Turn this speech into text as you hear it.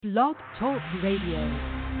Blog Talk Radio.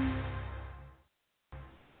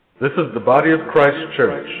 This is the Body of Christ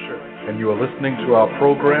Church, and you are listening to our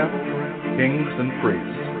program, Kings and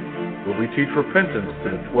Priests, where we teach repentance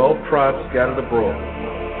to the 12 tribes scattered abroad.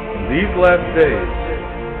 In these last days,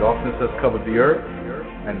 darkness has covered the earth,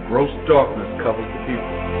 and gross darkness covers the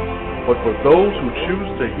people. But for those who choose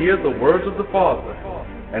to hear the words of the Father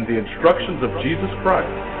and the instructions of Jesus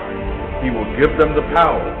Christ, He will give them the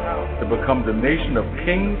power to become the nation of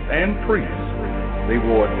kings and priests they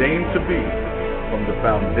were ordained to be from the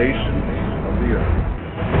foundations of the earth.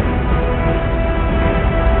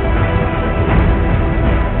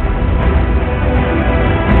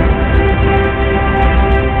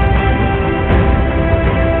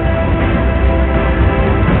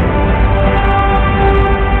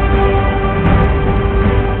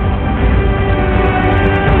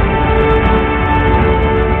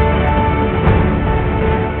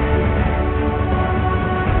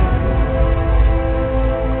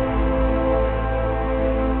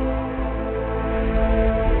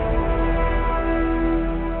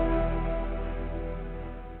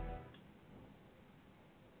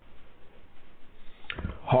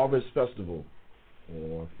 Harvest Festival,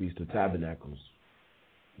 or Feast of Tabernacles.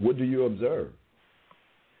 What do you observe?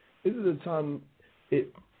 It is the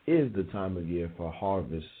time of year for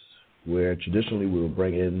harvest, where traditionally we will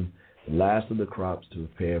bring in the last of the crops to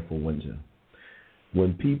prepare for winter.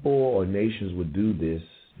 When people or nations would do this,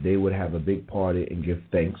 they would have a big party and give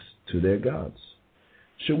thanks to their gods.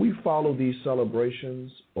 Should we follow these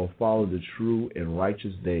celebrations or follow the true and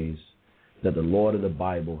righteous days that the Lord of the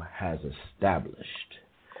Bible has established?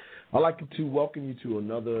 I'd like to welcome you to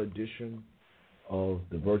another edition of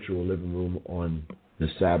the virtual living room on the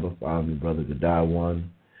Sabbath. I'm your brother Gadawan.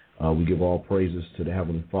 We give all praises to the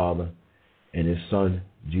Heavenly Father and His Son,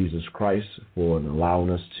 Jesus Christ, for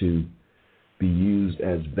allowing us to be used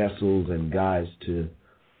as vessels and guides to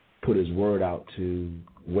put His word out to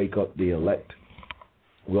wake up the elect.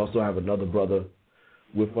 We also have another brother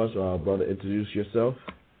with us. Brother, introduce yourself.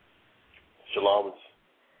 Shalom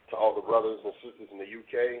to all the brothers and sisters in the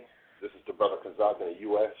UK. This is the brother Kazak in the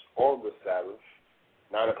U.S. on the Sabbath,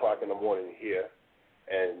 9 o'clock in the morning here,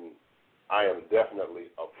 and I am definitely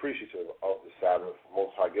appreciative of the Sabbath.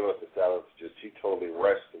 Most High giving us the Sabbath, just totally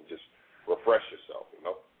rest and just refresh yourself, you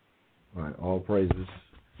know. All right, all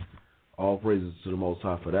praises to the Most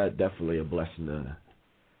High for that. Definitely a blessing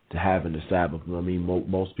to have in the Sabbath. I mean,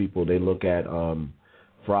 most people, they look at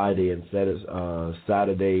Friday and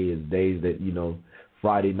Saturday as days that, you know,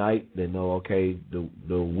 Friday night, they know, okay,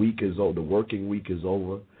 the week is over, the working week is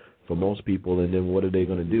over for most people, and then what are they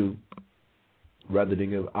going to do? Rather than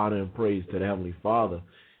give honor and praise to the Heavenly Father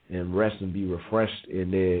and rest and be refreshed in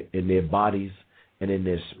their bodies and in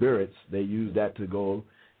their spirits, they use that to go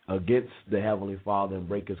against the Heavenly Father and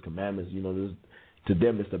break His commandments. You know, to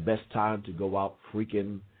them, it's the best time to go out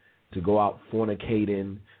freaking, to go out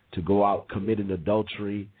fornicating, to go out committing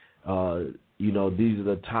adultery. You know, these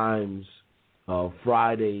are the times.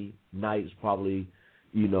 Friday night is probably,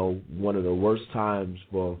 you know, one of the worst times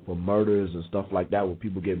for murders and stuff like that, where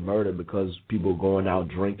people get murdered because people are going out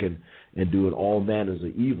drinking and doing all manners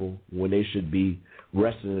of evil when they should be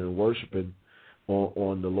resting and worshiping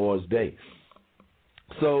on the Lord's day.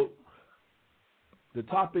 So, the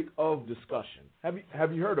topic of discussion.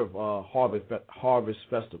 Have you heard of Harvest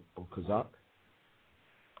Festival, Kazak?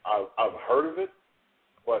 I've heard of it,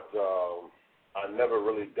 but I never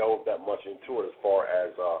really delved that much into it as far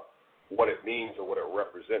as what it means or what it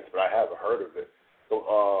represents, but I have heard of it.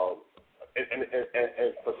 So,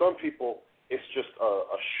 and for some people, it's just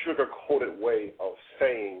a sugar-coated way of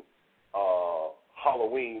saying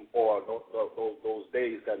Halloween or those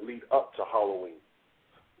days that lead up to Halloween.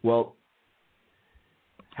 Well,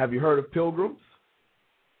 have you heard of pilgrims?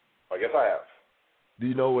 I guess I have. Do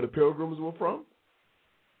you know where the pilgrims were from?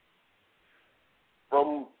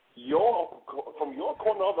 From your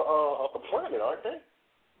corner of the planet, aren't they?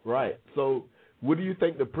 Right. So, what do you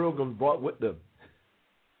think the pilgrims brought with them?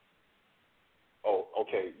 Oh,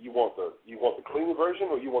 okay. You want the clean version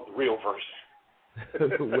or you want the real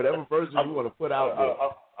version? Whatever version you want to put out there.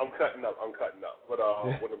 I'm cutting up. But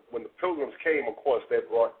when the pilgrims came, of course, they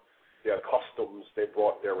brought their customs, they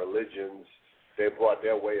brought their religions, they brought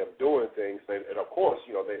their way of doing things, and of course,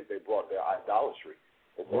 you know, they brought their idolatry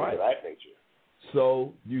and things of that nature.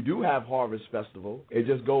 So you do have Harvest Festival. It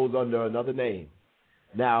just goes under another name.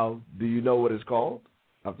 Now, do you know what it's called?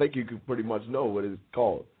 I think you could pretty much know what it's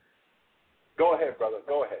called. Go ahead, brother.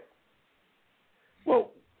 Go ahead.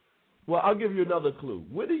 Well, I'll give you another clue.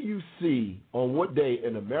 What do you see on what day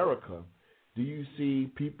in America do you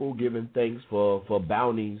see people giving thanks for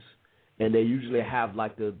bounties and they usually have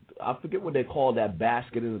like I forget what they call that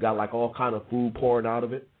basket, and it's got like all kind of food pouring out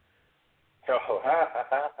of it.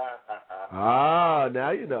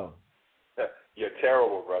 Now you know. You're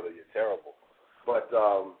terrible, brother. You're terrible. But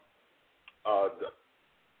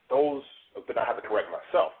those, then I have to correct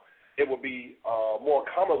myself. It would be more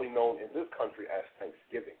commonly known in this country as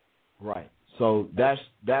Thanksgiving. Right. So that's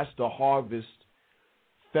the harvest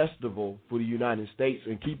festival for the United States,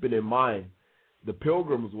 and keeping in mind, the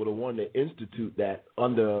Pilgrims were the one that institute that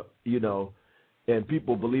under, and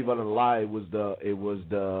people believe it or not, it was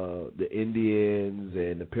the Indians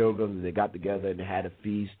and the Pilgrims, and they got together and they had a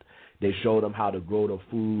feast. They showed them how to grow the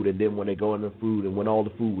food, and then when they go in the food, and when all the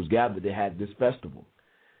food was gathered, they had this festival,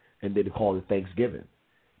 and they called it Thanksgiving.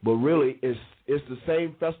 But really, it's the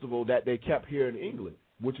same festival that they kept here in England,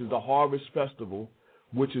 which is the Harvest Festival,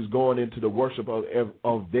 which is going into the worship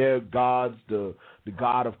of their gods, the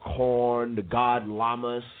god of corn, the god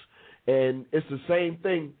Lammas, and it's the same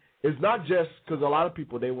thing. It's not just because a lot of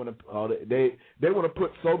people they want to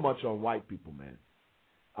put so much on white people, man.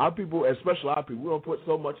 Our people, especially our people, we don't put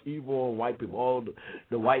so much evil on white people. Oh,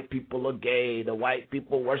 the white people are gay. The white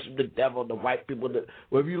people worship the devil. The white people.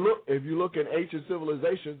 Well, if you look in ancient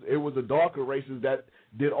civilizations, it was the darker races that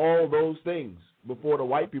did all those things before the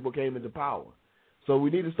white people came into power. So we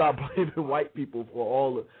need to stop blaming white people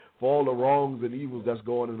for all the wrongs and evils that's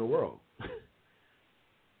going in the world.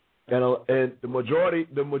 And the majority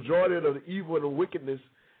of the evil and the wickedness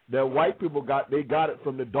that white people got, they got it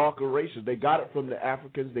from the darker races. They got it from the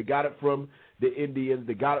Africans. They got it from the Indians.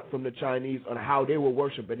 They got it from the Chinese on how they were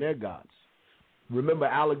worshiping their gods. Remember,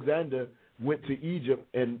 Alexander went to Egypt,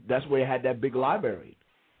 and that's where he had that big library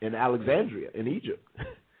in Alexandria in Egypt.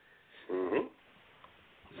 Mm-hmm.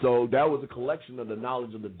 So that was a collection of the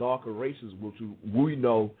knowledge of the darker races, which we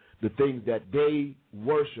know the things that they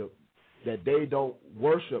worship, that they don't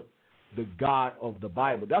worship the God of the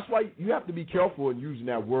Bible. That's why you have to be careful in using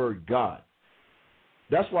that word God.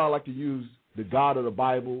 That's why I like to use the God of the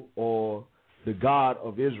Bible or the God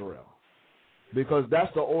of Israel, because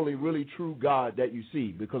that's the only really true God that you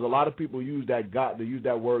see. Because a lot of people use that God, they use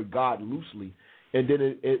that word God loosely, and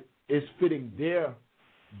then it's fitting their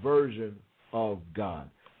version of God.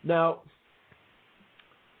 Now,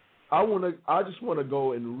 I just want to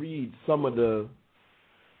go and read some of the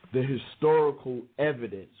historical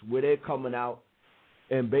evidence where they're coming out,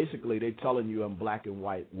 and basically they're telling you in black and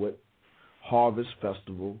white what Harvest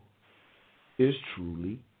Festival is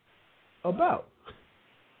truly about.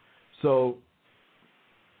 So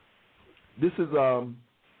this is on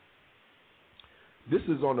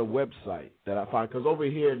a website that I find, because over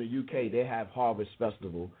here in the UK they have Harvest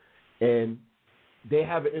Festival, and they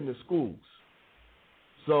have it in the schools.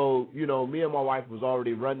 So, me and my wife was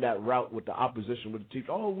already run that route with the opposition, with the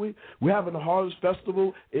teacher. Oh, we're having a Harvest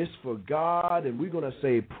Festival. It's for God, and we're going to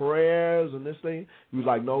say prayers and this thing. He was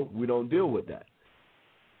like, no, we don't deal with that.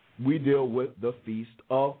 We deal with the Feast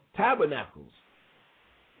of Tabernacles.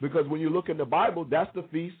 Because when you look in the Bible, that's the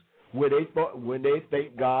feast where when they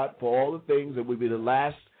thank God for all the things. It would be the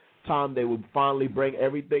last time they would finally bring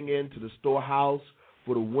everything into the storehouse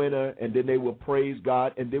for the winter, and then they will praise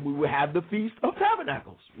God, and then we will have the Feast of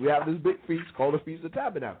Tabernacles. We have this big feast called the Feast of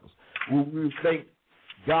Tabernacles. We will thank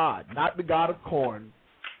God, not the God of corn.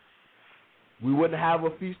 We wouldn't have a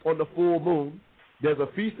feast on the full moon. There's a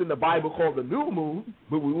feast in the Bible called the new moon,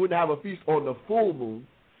 but we wouldn't have a feast on the full moon.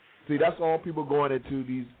 See, that's all people going into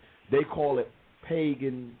these, they call it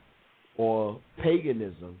pagan or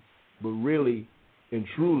paganism, but really and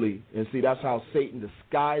truly, and see, that's how Satan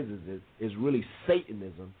disguises it, is really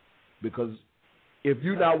Satanism, because if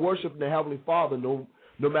you're not worshiping the Heavenly Father, no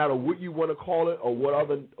matter what you want to call it or what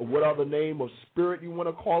other name or spirit you want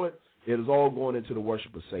to call it, it is all going into the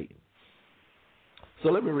worship of Satan. So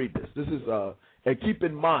let me read this. This is, and keep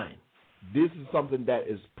in mind, this is something that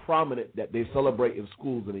is prominent that they celebrate in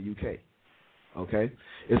schools in the UK. Okay?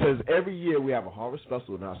 It says every year we have a harvest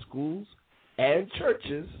festival in our schools and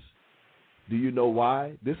churches. Do you know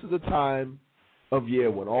why? This is a time of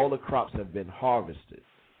year when all the crops have been harvested.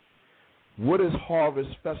 What is Harvest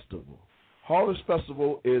Festival? Harvest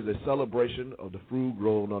Festival is a celebration of the fruit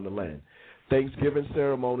grown on the land. Thanksgiving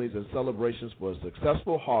ceremonies and celebrations for a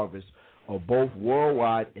successful harvest are both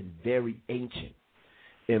worldwide and very ancient.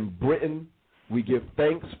 In Britain, we give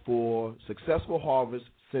thanks for successful harvest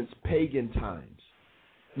since pagan times.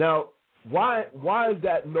 Now, why is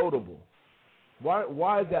that notable?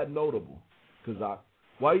 Why is that notable? Because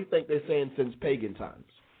why do you think they're saying since pagan times?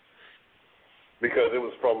 Because it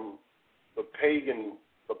was from the pagan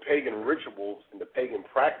rituals and the pagan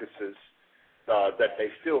practices that they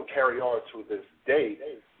still carry on to this day,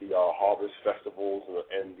 the harvest festivals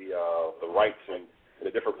and the rites and the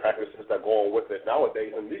different practices that go on with it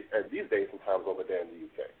nowadays and these days sometimes over there in the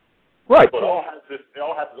UK. Right. So it all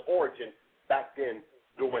has its origin back then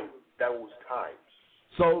during those times.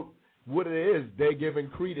 So what it is, they're giving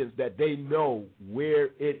credence that they know where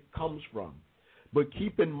it comes from. But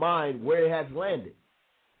keep in mind where it has landed.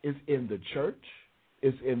 It's in the church.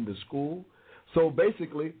 It's in the school. So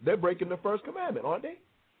basically, they're breaking the first commandment, aren't they?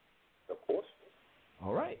 Of course.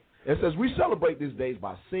 All right. It says, we celebrate these days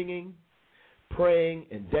by singing, praying,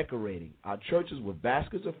 and decorating our churches with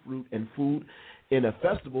baskets of fruit and food in a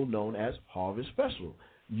festival known as Harvest Festival,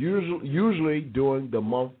 usually during the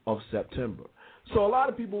month of September. So a lot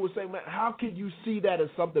of people would say, man, how could you see that as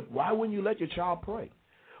something? Why wouldn't you let your child pray?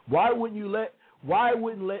 Why wouldn't you let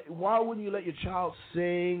your child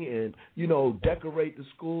sing and, decorate the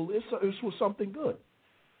school? It's for something good.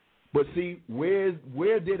 But see, where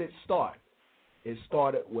did it start? It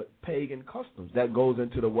started with pagan customs. That goes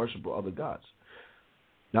into the worship of other gods.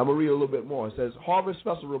 Now I'm going to read a little bit more. It says, Harvest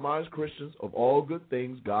Festival reminds Christians of all good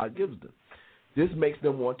things God gives them. This makes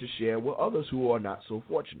them want to share with others who are not so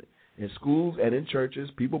fortunate. In schools and in churches,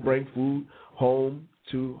 people bring food home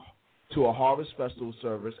to a Harvest Festival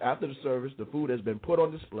service. After the service, the food has been put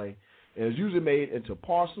on display and is usually made into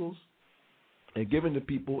parcels and given to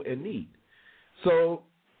people in need. So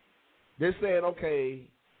they're saying, okay,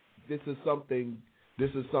 this is something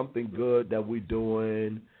good that we're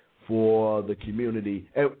doing for the community.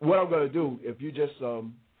 And what I'm going to do, if you just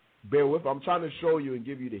bear with, I'm trying to show you and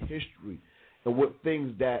give you the history and what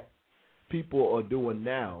things that people are doing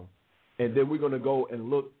now. And then we're going to go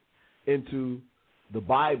and look into the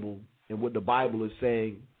Bible and what the Bible is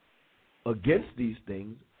saying against these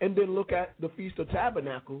things, and then look at the Feast of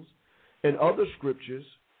Tabernacles and other scriptures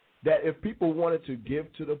that if people wanted to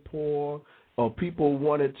give to the poor or people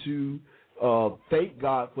wanted to thank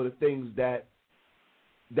God for the things that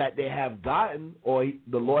they have gotten or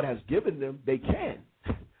the Lord has given them, they can,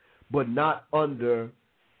 but not under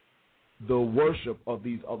the worship of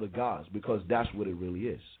these other gods, because that's what it really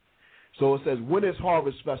is. So it says, when is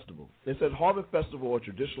Harvest Festival? It says Harvest Festival are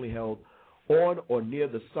traditionally held on or near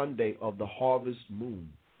the Sunday of the harvest moon.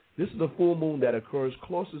 This is the full moon that occurs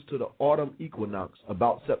closest to the autumn equinox,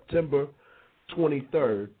 about September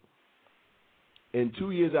 23rd. In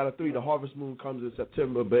 2 years out of 3, the harvest moon comes in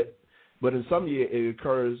September, but in some years it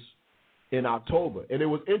occurs in October. And it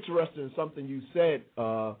was interesting something you said,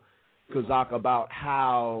 Kazak, about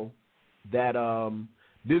how that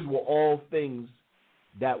these were all things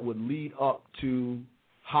that would lead up to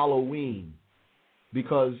Halloween,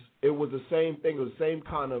 because it was the same thing, it was the same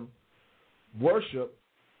kind of worship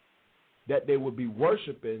that they would be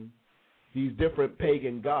worshiping these different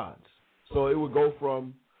pagan gods. So it would go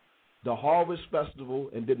from the Harvest Festival,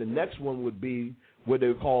 and then the next one would be what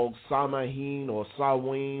they call Samhain or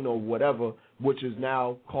Samhain or whatever, which is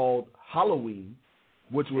now called Halloween,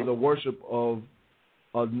 which was a worship of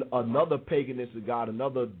another paganistic god,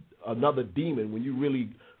 another demon. When you really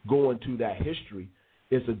go into that history,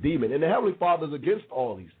 it's a demon. And the Heavenly Father's against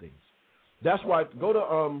all these things. That's why go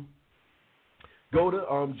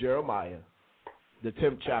to Jeremiah, the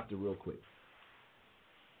 10th chapter, real quick.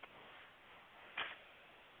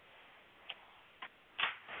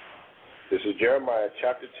 This is Jeremiah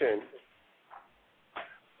chapter 10,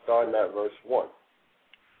 starting at verse 1.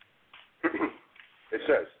 It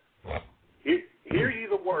says, Hear ye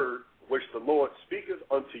the word which the Lord speaketh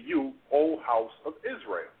unto you, O house of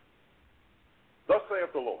Israel. Thus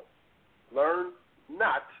saith the Lord, learn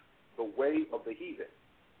not the way of the heathen,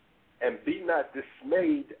 and be not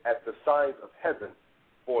dismayed at the signs of heaven,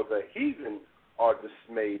 for the heathen are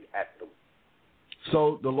dismayed at them.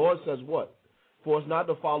 So the Lord says what? For us not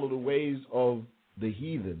to follow the ways of the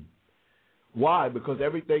heathen. Why? Because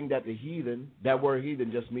everything that the heathen, that word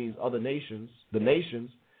heathen just means other nations, the nations,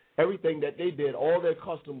 everything that they did, all their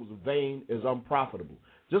custom was vain, is unprofitable.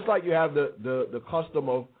 Just like you have the custom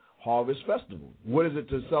of Harvest Festival. What is it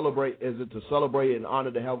to celebrate? Is it to celebrate and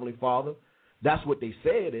honor the Heavenly Father? That's what they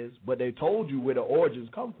say it is, but they told you where the origins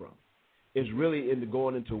come from. It's really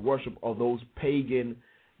going into worship of those pagan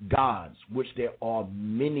gods, which there are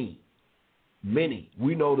many. Many.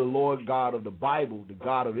 We know the Lord God of the Bible, the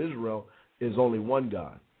God of Israel, is only one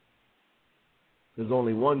God. There's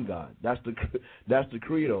only one God. That's the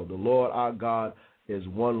credo. The Lord our God is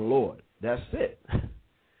one Lord. That's it.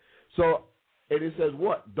 So, and it says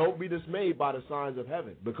what? Don't be dismayed by the signs of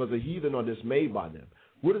heaven, because the heathen are dismayed by them.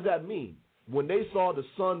 What does that mean? When they saw the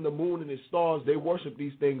sun, the moon, and the stars, they worship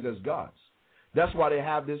these things as gods. That's why they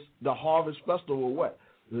have the harvest festival, what?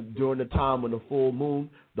 During the time of the full moon,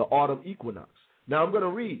 the autumn equinox. Now I'm going to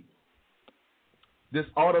read this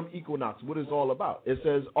autumn equinox, what it's all about. It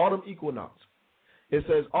says autumn equinox. It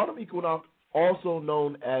says autumn equinox, also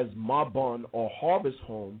known as Mabon or harvest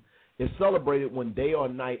home, is celebrated when day or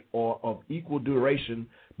night are of equal duration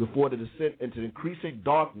before the descent into increasing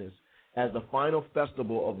darkness as the final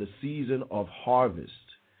festival of the season of harvest.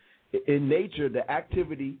 In nature, the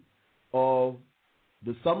activity of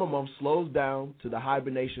the summer months slows down to the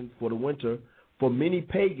hibernation for the winter. For many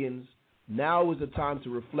pagans, now is the time to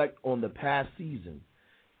reflect on the past season.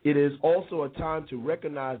 It is also a time to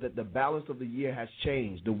recognize that the balance of the year has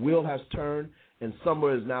changed. The wheel has turned, and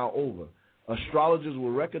summer is now over. Astrologers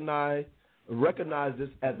will recognize this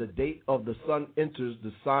as the date of the sun enters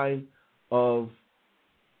the sign of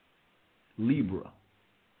Libra.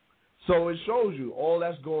 So it shows you all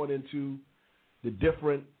that's going into the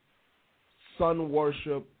different sun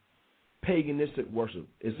worship, paganistic worship.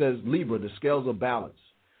 It says Libra, the scales of balance.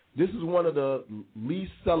 This is one of the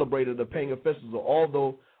least celebrated of the pagan festivals,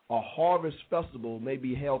 although a harvest festival may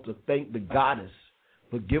be held to thank the goddess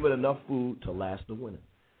for giving enough food to last the winter.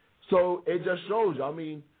 So it just shows you, I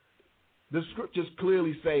mean, the scriptures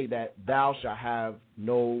clearly say that thou shalt have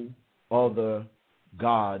no other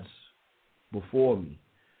gods before me.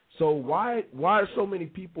 So why are so many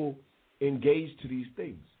people engaged to these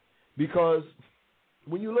things? Because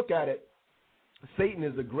when you look at it, Satan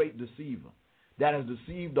is a great deceiver that has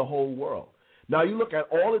deceived the whole world. Now you look at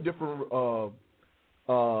all the different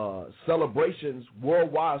celebrations,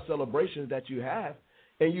 worldwide celebrations that you have,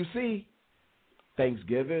 and you see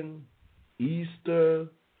Thanksgiving, Easter,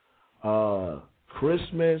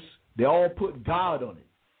 Christmas, they all put God on it.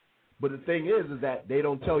 But the thing is that they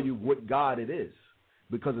don't tell you what God it is,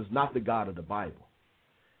 because it's not the God of the Bible.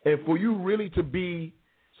 And for you really to be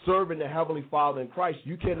serving the Heavenly Father in Christ,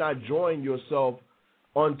 you cannot join yourself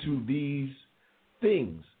unto these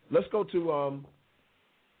things. Let's go to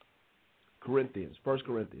Corinthians, 2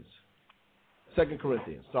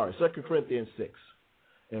 Corinthians 6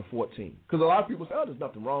 and 14. Because a lot of people say, oh, there's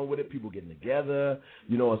nothing wrong with it. People getting together.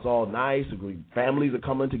 You know, it's all nice. Families are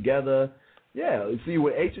coming together. Yeah, you see,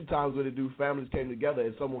 with ancient times what they do, families came together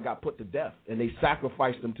and someone got put to death, and they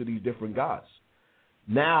sacrificed them to these different gods.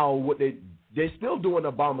 Now, what they're still doing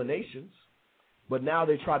abominations, but now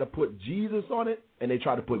they try to put Jesus on it, and they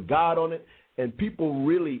try to put God on it, and people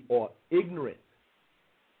really are ignorant.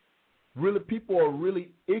 Really, people are really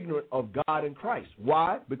ignorant of God and Christ.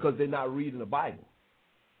 Why? Because they're not reading the Bible.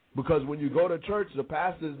 Because when you go to church, the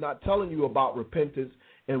pastor is not telling you about repentance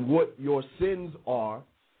and what your sins are.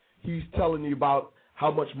 He's telling you about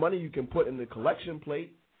how much money you can put in the collection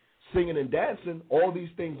plate, singing and dancing. All these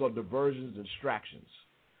things are diversions and distractions.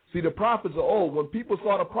 See, the prophets are old. When people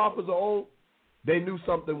saw the prophets are old, they knew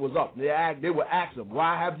something was up. They would ask them,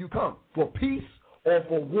 why have you come? For peace or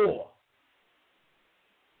for war?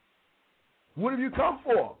 What have you come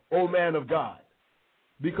for, O man of God?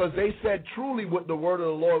 Because they said truly what the word of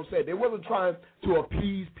the Lord said. They wasn't trying to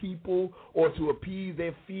appease people or to appease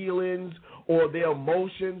their feelings or their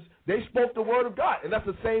emotions. They spoke the word of God, and that's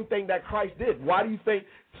the same thing that Christ did. Why do you think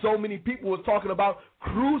so many people was talking about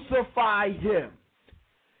crucify him?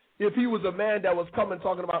 If he was a man that was coming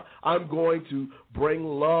talking about, I'm going to bring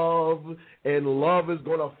love, and love is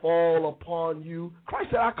going to fall upon you. Christ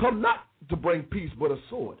said, I come not to bring peace, but a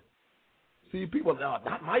sword. See, people, no,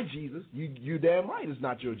 not my Jesus. You damn right it's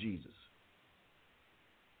not your Jesus.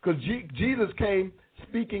 Because Jesus came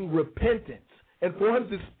speaking repentance. And for him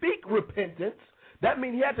to speak repentance, that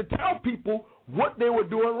means he had to tell people what they were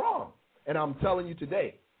doing wrong. And I'm telling you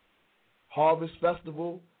today, Harvest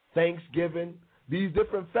Festival, Thanksgiving, these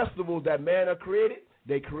different festivals that man have created,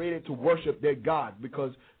 they created to worship their God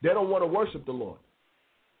because they don't want to worship the Lord.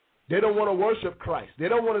 They don't want to worship Christ. They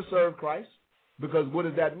don't want to serve Christ. Because what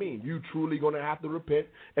does that mean? You truly going to have to repent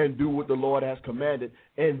and do what the Lord has commanded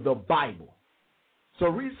in the Bible. So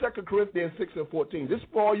read 2 Corinthians 6 and 14. This is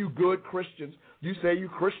for all you good Christians. You say you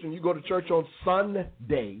Christian, you go to church on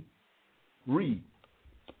Sunday. Read.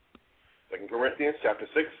 2 Corinthians chapter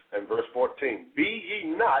 6 and verse 14. Be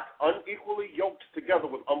ye not unequally yoked together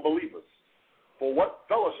with unbelievers. For what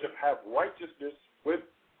fellowship have righteousness with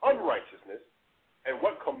unrighteousness? And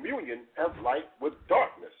what communion have light with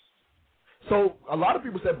darkness? So a lot of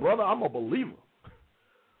people say, brother, I'm a believer.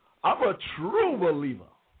 I'm a true believer.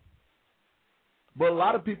 But a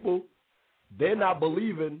lot of people, they're not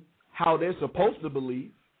believing how they're supposed to believe.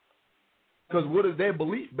 Because what is their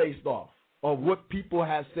belief based off? Of what people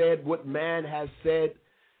have said, what man has said.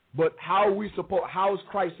 But how is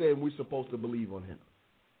Christ saying we're supposed to believe on him?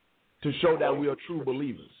 To show that we are true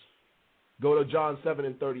believers. Go to John 7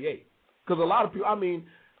 and 38. Because a lot of people,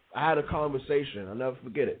 I had a conversation. I'll never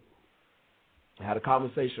forget it. I had a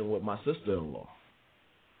conversation with my sister-in-law,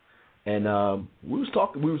 and we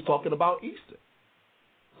was talking about Easter.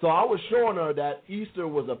 So I was showing her that Easter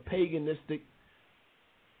was a paganistic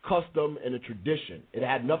custom and a tradition. It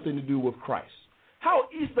had nothing to do with Christ. How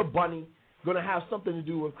Easter bunny going to have something to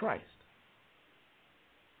do with Christ?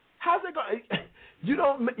 How's it going? You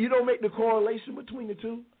don't make the correlation between the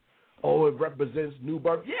two. Oh, it represents new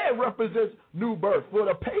birth. Yeah, it represents new birth for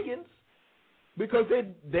the pagans because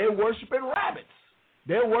they're worshiping rabbits.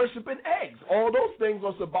 They're worshiping eggs. All those things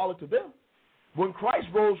are symbolic to them. When Christ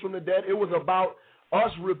rose from the dead, it was about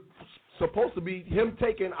us supposed to be him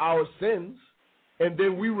taking our sins, and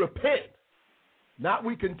then we repent. Not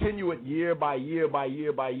we continue it year by year by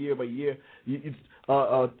year by year by year.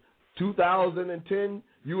 2010,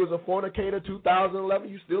 you was a fornicator. 2011,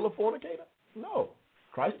 you still a fornicator? No.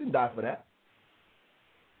 Christ didn't die for that.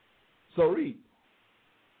 So read.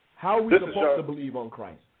 How are we supposed to believe on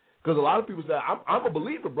Christ? Because a lot of people say, I'm a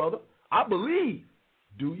believer, brother. I believe.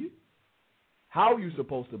 Do you? How are you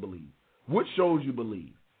supposed to believe? What shows you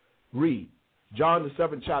believe? Read. John the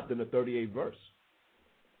 7th chapter and the 38th verse.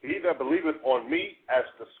 He that believeth on me, as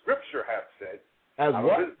the scripture hath said, as out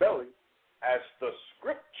what? of his belly, as the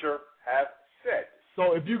scripture hath said.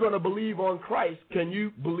 So if you're going to believe on Christ, can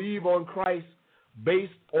you believe on Christ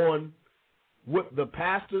based on what the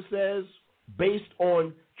pastor says, based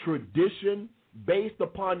on tradition, based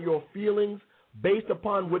upon your feelings, based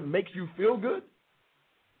upon what makes you feel good?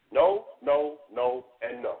 No, no, no,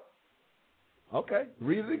 and no. Okay,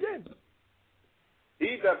 read it again.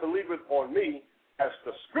 He that believeth on me, as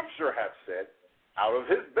the scripture hath said, out of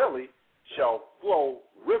his belly shall flow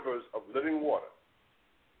rivers of living water.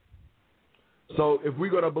 So if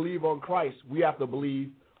we're going to believe on Christ, we have to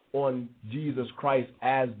believe on Jesus Christ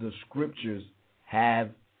as the scriptures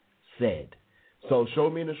have said. So show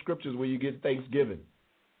me in the scriptures where you get Thanksgiving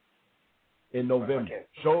in November.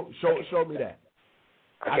 Show me that.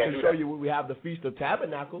 I can show you where we have the Feast of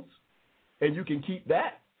Tabernacles, and you can keep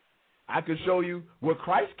that. I can show you where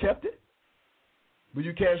Christ kept it, but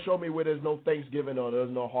you can't show me where there's no Thanksgiving or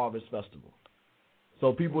there's no harvest festival.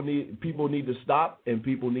 So people need to stop, and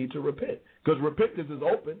people need to repent, because repentance is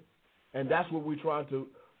open, and that's what we're trying to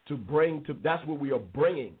bring to. That's what we are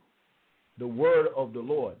bringing, the word of the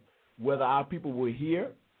Lord. Whether our people were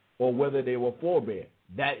here or whether they were forbear,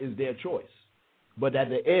 that is their choice. But at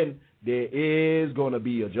the end, there is going to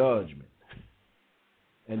be a judgment.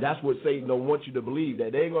 And that's what Satan don't want you to believe,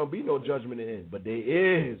 that there ain't going to be no judgment in the end. But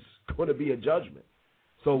there is going to be a judgment.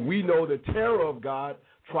 So we know the terror of God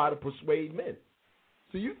try to persuade men.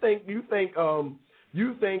 So you think they're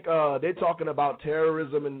talking about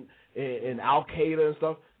terrorism and Al-Qaeda and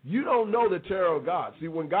stuff. You don't know the terror of God. See,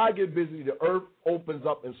 when God gets busy, the earth opens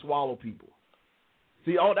up and swallow people.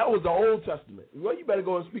 See, that was the Old Testament. Well, you better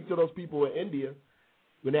go and speak to those people in India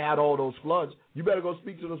when they had all those floods. You better go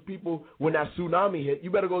speak to those people when that tsunami hit. You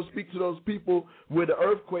better go speak to those people where the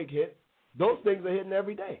earthquake hit. Those things are hitting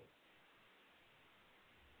every day.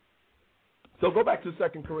 So go back to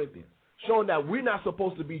 2 Corinthians, showing that we're not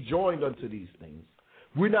supposed to be joined unto these things.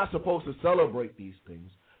 We're not supposed to celebrate these things.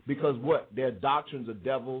 Because what? Their doctrines are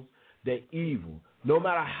devils. They're evil. No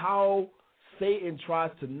matter how Satan tries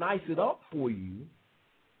to nice it up for you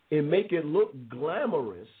and make it look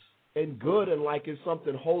glamorous and good and like it's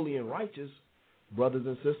something holy and righteous, brothers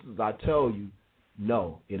and sisters, I tell you,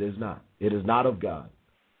 no, it is not. It is not of God.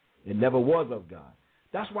 It never was of God.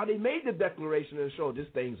 That's why they made the declaration and showed these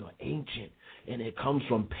things are ancient and it comes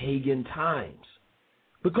from pagan times.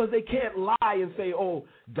 Because they can't lie and say, oh,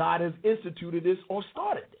 God has instituted this or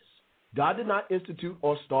started this. God did not institute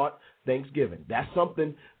or start Thanksgiving. That's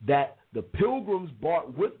something that the pilgrims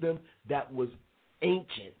brought with them that was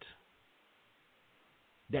ancient,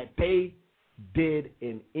 that they did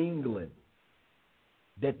in England,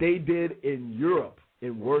 that they did in Europe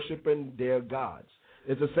in worshiping their gods.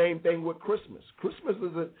 It's the same thing with Christmas. Christmas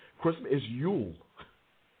is Yule.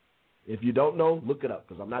 If you don't know, look it up,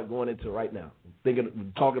 because I'm not going into it right now.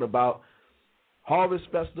 I'm talking about Harvest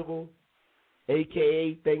Festival,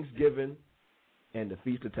 a.k.a. Thanksgiving, and the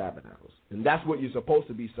Feast of Tabernacles. And that's what you're supposed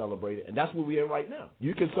to be celebrating, and that's what we're in right now.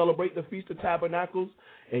 You can celebrate the Feast of Tabernacles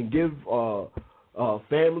and give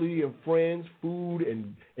family and friends food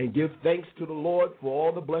and give thanks to the Lord for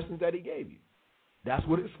all the blessings that he gave you. That's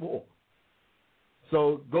what it's for.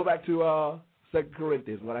 So go back to 2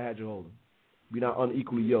 Corinthians, what I had you holding. Be not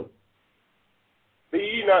unequally yoked. Be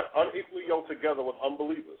ye not unequally yoked together with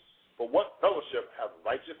unbelievers. For what fellowship hath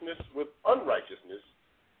righteousness with unrighteousness,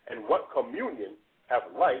 and what communion hath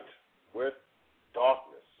light with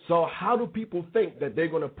darkness? So how do people think that they're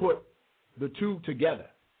going to put the two together?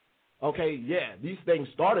 Okay, yeah, these things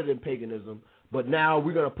started in paganism, but now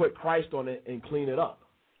we're going to put Christ on it and clean it up.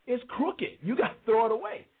 It's crooked. You got to throw it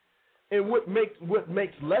away. And what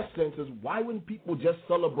makes less sense is why wouldn't people just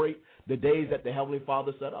celebrate the days that the Heavenly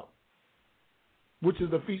Father set up, which is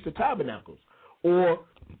the Feast of Tabernacles, or,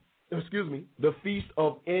 the Feast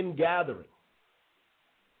of Ingathering.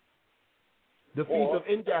 The Feast of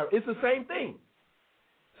Ingathering. It's the same thing.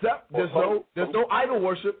 Except there's no idol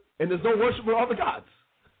worship and there's no worship of other gods.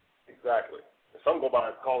 Exactly. Some go by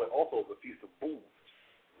and call it also the Feast of Booths.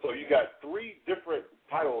 So you got three different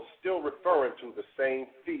titles still referring to the same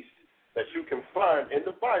feast that you can find in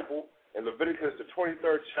the Bible in Leviticus, the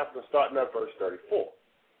 23rd chapter, starting at verse 34.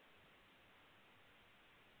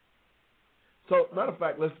 So, matter of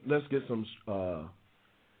fact, let's get some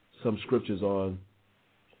scriptures on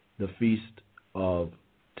the Feast of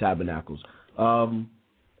Tabernacles.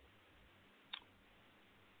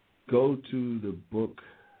 Go to the book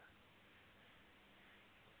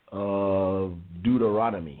of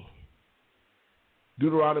Deuteronomy.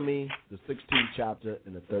 Deuteronomy, the 16th chapter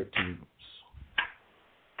and the 13th verse.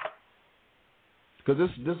 Because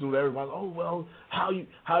this is what everybody's, how you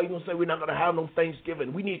going to say we're not going to have no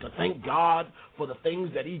Thanksgiving? We need to thank God for the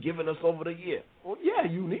things that He's given us over the year. Well, yeah,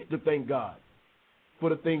 you need to thank God for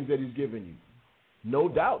the things that He's given you. No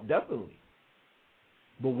doubt, definitely.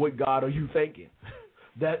 But what God are you thanking?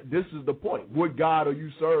 This is the point. What God are you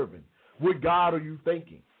serving? What God are you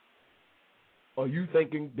thanking? Are you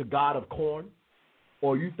thanking the God of corn?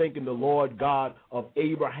 Or are you thanking the Lord God of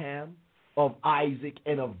Abraham, of Isaac,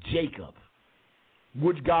 and of Jacob?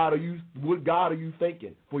 Which God are you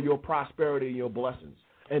thanking for your prosperity and your blessings?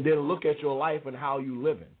 And then look at your life and how you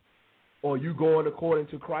living. Are you going according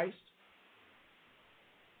to Christ?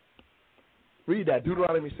 Read that,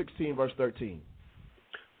 Deuteronomy 16, verse 13.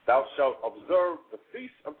 Thou shalt observe the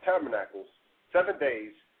Feast of Tabernacles 7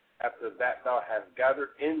 days. After that thou hast gathered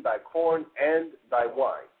in thy corn and thy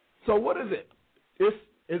wine. So what is it? Is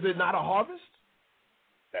it not a harvest?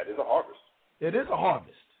 That is a harvest. It is a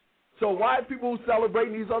harvest. So why are people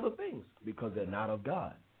celebrating these other things? Because they're not of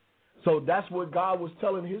God. So that's what God was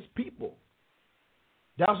telling His people.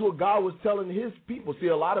 That's what God was telling His people. See,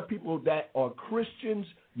 a lot of people that are Christians,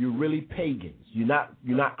 you're really pagans. You're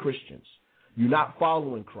not Christians. You're not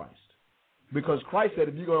following Christ. Because Christ said,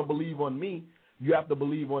 if you're going to believe on me, you have to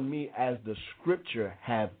believe on me as the Scripture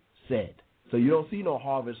have said. So you don't see no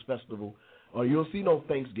harvest festival, or you don't see no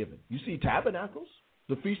Thanksgiving. You see tabernacles,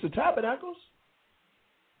 the Feast of Tabernacles.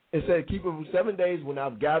 It said, keep it for 7 days when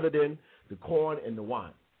I've gathered in the corn and the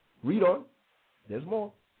wine. Read on. There's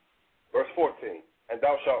more. Verse 14, and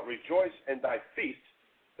thou shalt rejoice in thy feast,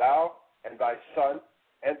 thou and thy son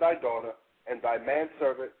and thy daughter and thy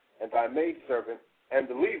manservant and thy maidservant and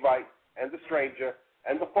the Levite and the stranger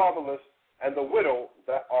and the fatherless and the widow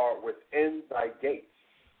that are within thy gates.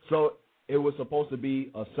 So it was supposed to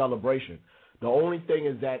be a celebration. The only thing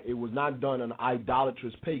is that it was not done in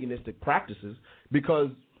idolatrous, paganistic practices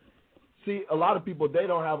because, see, a lot of people, they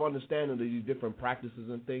don't have understanding of these different practices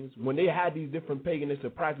and things. When they had these different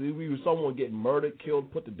paganistic practices, we were someone getting murdered,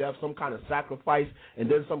 killed, put to death, some kind of sacrifice, and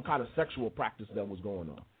then some kind of sexual practice that was going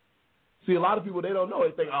on. See, a lot of people, they don't know.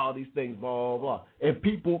 They think, these things, blah, blah, blah. And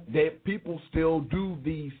people still do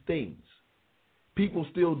these things. People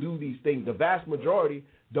still do these things. The vast majority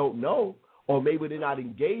don't know, or maybe they're not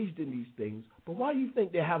engaged in these things. But why do you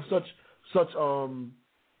think they have such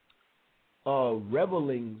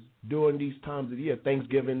revelings during these times of the year?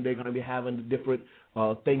 Thanksgiving, they're going to be having the different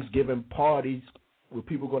Thanksgiving parties where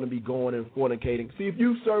people are going to be going and fornicating. See, if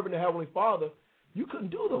you serving the Heavenly Father, you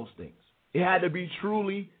couldn't do those things. It had to be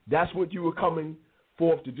truly, that's what you were coming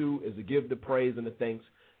forth to do, is to give the praise and the thanks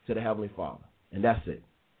to the Heavenly Father. And that's it.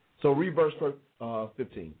 So read verse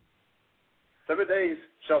 15. 7 days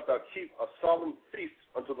shalt thou keep a solemn feast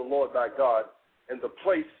unto the Lord thy God in the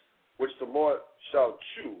place which the Lord shall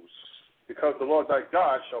choose, because the Lord thy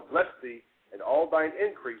God shall bless thee in all thine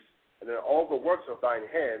increase and in all the works of thine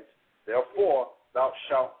hands. Therefore thou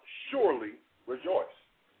shalt surely rejoice.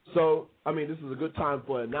 So, this is a good time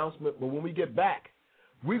for an announcement, but when we get back,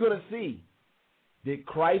 we're going to see, did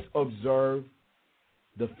Christ observe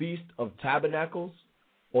the Feast of Tabernacles,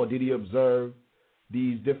 or did He observe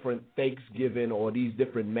these different Thanksgiving or these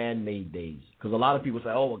different man-made days? Because a lot of people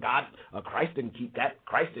say, Christ didn't keep that.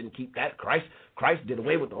 Christ didn't keep that. Christ did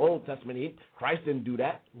away with the Old Testament. Christ didn't do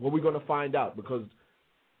that. Well, we're going to find out, because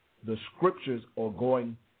the Scriptures are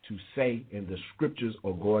going to say and the Scriptures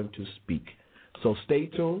are going to speak. So stay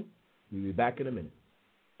tuned. We'll be back in a minute.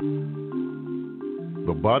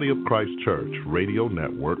 The Body of Christ Church Radio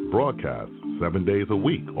Network broadcasts 7 days a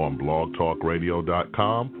week on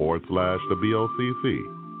blogtalkradio.com/the BOCC.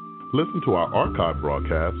 Listen to our archive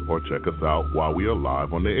broadcasts or check us out while we are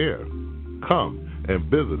live on the air. Come and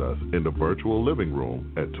visit us in the virtual living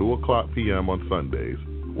room at 2 o'clock p.m. on Sundays,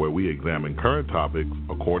 where we examine current topics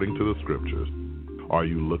according to the scriptures. Are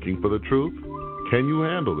you looking for the truth? Can you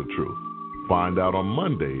handle the truth? Find out on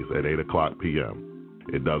Mondays at 8 o'clock p.m.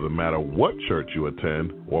 It doesn't matter what church you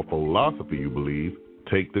attend or philosophy you believe,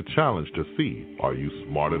 take the challenge to see, are you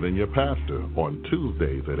smarter than your pastor, on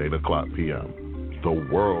Tuesdays at 8 o'clock p.m. The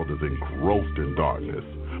world is engrossed in darkness,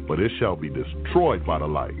 but it shall be destroyed by the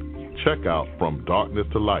light. Check out From Darkness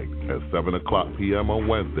to Light at 7 o'clock p.m. on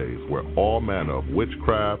Wednesdays, where all manner of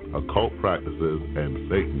witchcraft, occult practices, and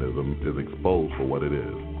Satanism is exposed for what it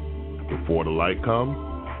is. Before the light comes,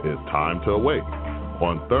 it's time to awake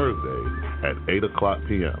on Thursdays at 8 o'clock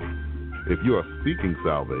p.m. If you are seeking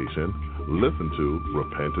salvation, listen to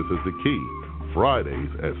Repentance is the Key,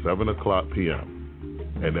 Fridays at 7 o'clock p.m.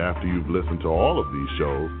 And after you've listened to all of these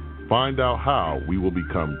shows, find out how we will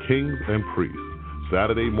become kings and priests,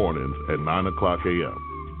 Saturday mornings at 9 o'clock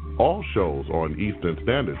a.m. All shows are on Eastern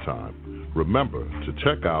Standard Time. Remember to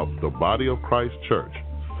check out the Body of Christ Church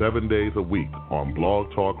 7 days a week on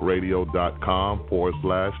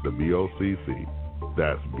blogtalkradio.com/the BOCC.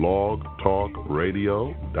 That's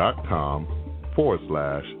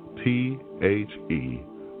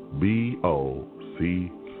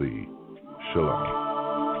blogtalkradio.com/THEBOCC. Shalom.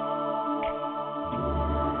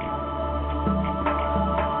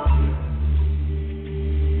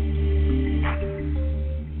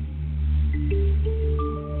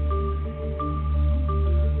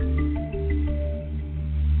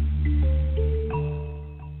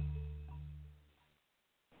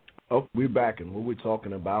 Oh, we're back, and what we're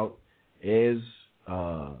talking about is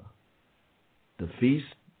the feast,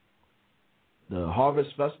 the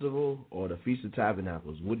Harvest Festival, or the Feast of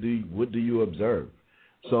Tabernacles. What do you observe?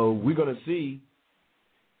 So we're going to see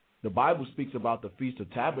the Bible speaks about the Feast of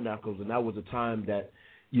Tabernacles, and that was a time that,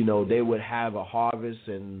 you know, they would have a harvest,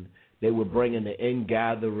 and they would bring in the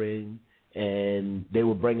ingathering, and they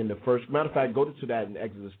would bring in the first. Matter of fact, go to that in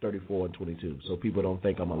Exodus 34 and 22, so people don't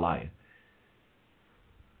think I'm a liar.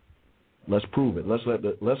 Let's prove it. Let's let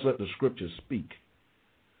the scriptures speak.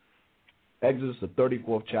 Exodus, the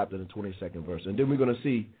 34th chapter, the 22nd verse. And then we're going to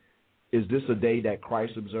see, is this a day that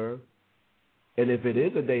Christ observed? And if it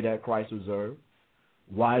is a day that Christ observed,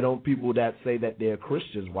 why don't people that say that they're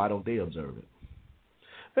Christians, why don't they observe it?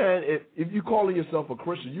 And if you calling yourself a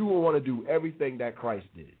Christian, you will want to do everything that Christ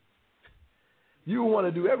did. You will want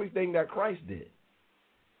to do everything that Christ did.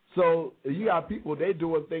 So you got people, they're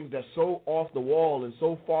doing things that's so off the wall and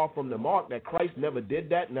so far from the mark that Christ never did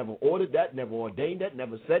that, never ordered that, never ordained that,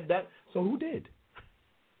 never said that. So who did?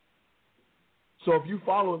 So if you're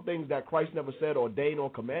following things that Christ never said, ordained, or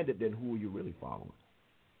commanded, then who are you really following?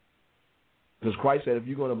 Because Christ said if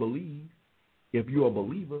you're going to believe, if you're a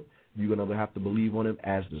believer, you're going to have to believe on him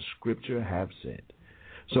as the scripture have said.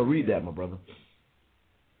 So read that, my brother.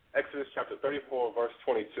 Exodus chapter 34, verse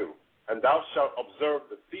 22. And thou shalt observe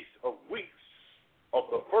the feast of weeks, of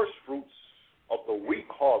the first fruits of the wheat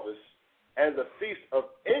harvest, and the feast of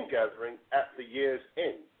ingathering at the year's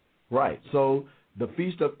end. Right. So the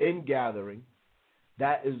feast of ingathering,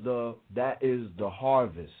 that is the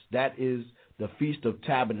harvest. That is the Feast of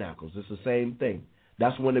Tabernacles. It's the same thing.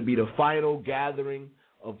 That's when it be the final gathering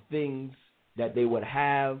of things that they would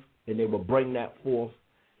have, and they would bring that forth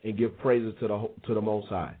and give praises to the Most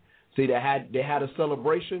High. See, they had a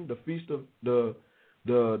celebration, the feast of the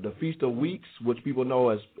Feast of Weeks, which people know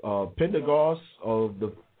as Pentecost, of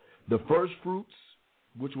the first fruits,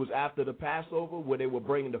 which was after the Passover, where they were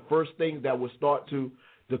bringing the first things that would start to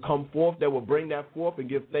come forth. They would bring that forth and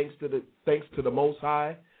give thanks to the Most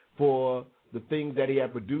High for the things that He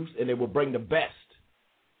had produced, and they would bring the best.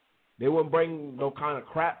 They wouldn't bring no kind of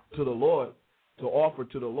crap to the Lord to offer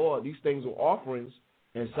to the Lord. These things were offerings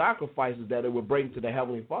and sacrifices that it would bring to the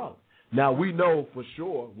Heavenly Father. Now, we know for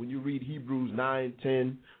sure, when you read Hebrews 9,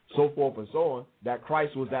 10, so forth and so on, that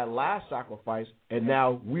Christ was that last sacrifice, and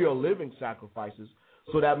now we are living sacrifices.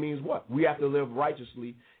 So that means what? We have to live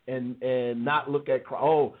righteously and not look at,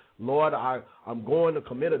 oh, Lord, I'm going to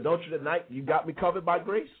commit adultery tonight. You got me covered by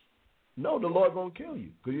grace? No, the Lord going to kill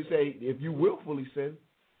you. Because you say, if you willfully sin,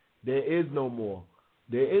 there is no more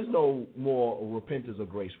repentance or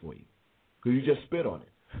grace for you. Because you just spit on it.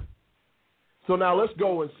 So now let's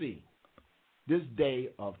go and see this day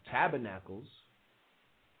of tabernacles,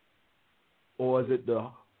 or is it the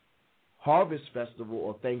harvest festival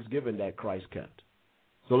or Thanksgiving that Christ kept?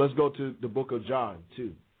 So let's go to the book of John,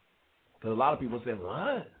 too. Because a lot of people say,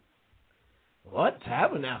 what? What?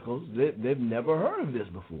 Tabernacles? They've never heard of this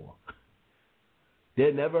before.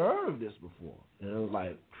 They've never heard of this before. And it was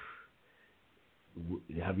like,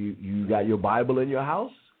 Have you got your Bible in your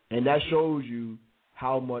house? And that shows you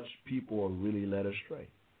how much people are really led astray.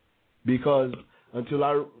 Because until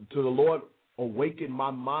the Lord awakened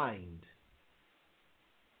my mind,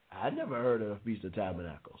 I never heard of the Feast of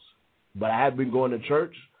Tabernacles. But I have been going to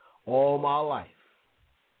church all my life.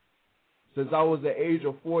 Since I was the age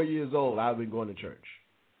of 4 years old, I've been going to church.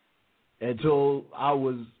 Until I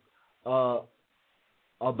was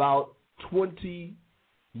about 20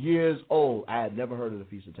 years old, I had never heard of the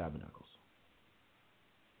Feast of Tabernacles.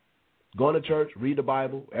 Going to church, read the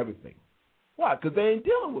Bible, everything. Why? Because they ain't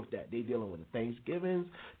dealing with that. They're dealing with the Thanksgivings.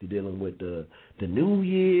 They're dealing with the New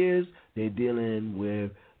Year's. They're dealing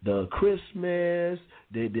with the Christmas.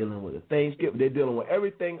 They're dealing with the Thanksgiving. They're dealing with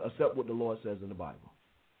everything except what the Lord says in the Bible.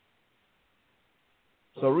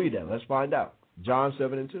 So read that. Let's find out. John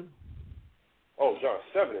 7:2. Oh, John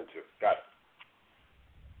 7:2. Got it.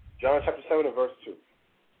 John chapter 7 and verse 2.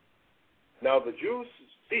 Now the Jews'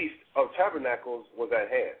 feast of tabernacles was at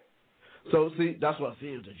hand. So, see, that's what I see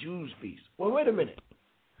is the Jews' feast. Well, wait a minute.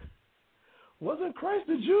 Wasn't Christ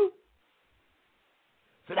a Jew?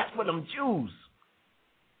 So that's for them Jews.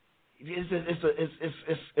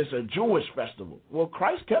 It's a Jewish festival. Well,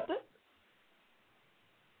 Christ kept it.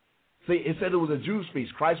 See, it said it was a Jews'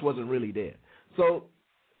 feast. Christ wasn't really there. So,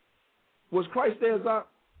 was Christ there, Zach?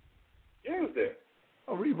 Yeah, he was there.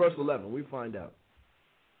 Oh, read verse 11. We find out.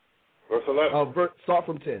 Verse 11. Start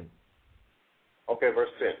from 10. Okay, verse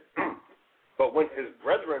 10. But when his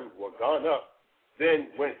brethren were gone up, then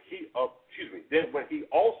went he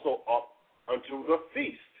also up unto the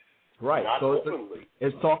feast. Right. Not so openly.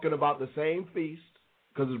 It's talking about the same feast,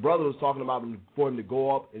 because his brother was talking about for him to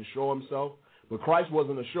go up and show himself. But Christ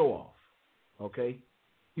wasn't a show-off, okay?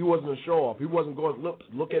 He wasn't a show-off. He wasn't going,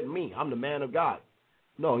 look at me. I'm the man of God.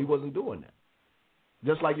 No, he wasn't doing that.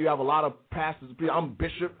 Just like you have a lot of pastors, I'm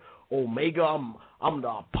Bishop Omega, I'm the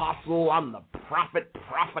apostle, I'm the prophet,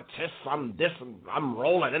 prophetess, I'm this, and I'm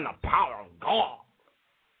rolling in the power of God.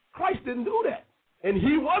 Christ didn't do that. And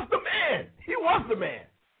he was the man. He was the man.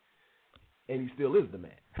 And he still is the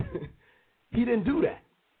man. He didn't do that.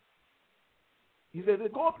 He said,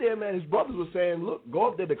 go up there, man. His brothers were saying, look, go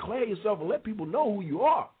up there, declare yourself, and let people know who you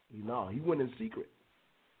are. No, he went in secret.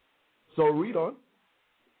 So read on.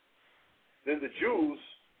 Then the Jews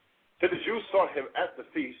sought him at the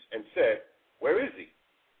feast and said, where is he?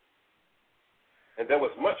 And there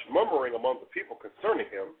was much murmuring among the people concerning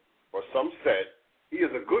him, for some said, he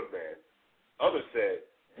is a good man. Others said,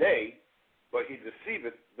 nay, but he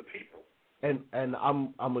deceiveth the people. And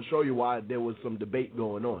I'm going to show you why there was some debate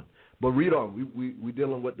going on. But read on. We're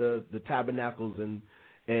dealing with the Tabernacles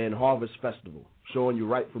and Harvest Festival, showing you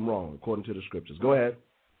right from wrong, according to the Scriptures. Go ahead.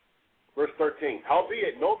 Verse 13.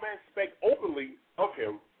 Howbeit no man spake openly of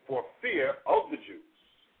him for fear of the Jews.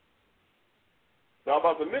 Now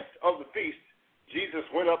about the midst of the feast, Jesus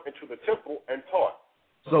went up into the temple and taught.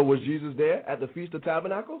 So was Jesus there at the Feast of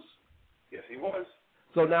Tabernacles? Yes, he was.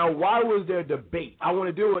 So now why was there debate? I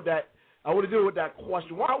want to deal with that. I want to deal with that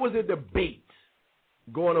question. Why was there debate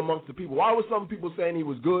going amongst the people? Why was some people saying he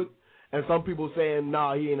was good and some people saying,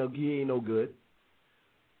 nah, he ain't no good?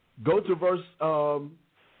 Go to verse 7.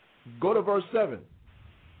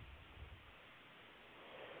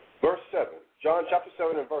 Verse 7. John chapter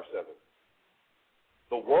 7 and verse 7.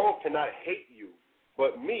 The world cannot hate you,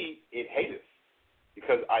 but me it hateth,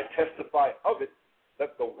 because I testify of it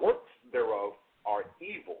that the works thereof are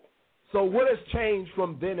evil. So what has changed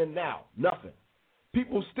from then and now? Nothing.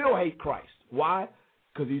 People still hate Christ. Why?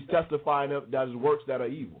 Because he's testifying that his works that are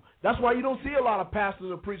evil. That's why you don't see a lot of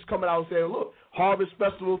pastors and priests coming out and saying, look, Harvest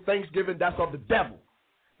Festival, Thanksgiving, that's of the devil.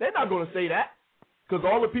 They're not going to say that, because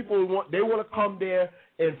all the people want to come there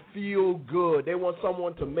and feel good. They want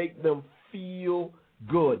someone to make them feel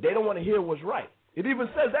good. They don't want to hear what's right. It even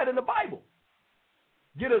says that in the Bible.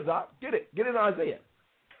 Get it, Doc. Get it. Get it in Isaiah.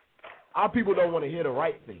 Our people don't want to hear the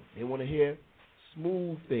right thing. They want to hear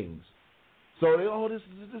smooth things. So this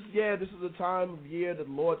is a time of year that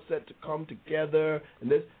the Lord said to come together.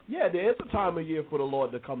 And there is a time of year for the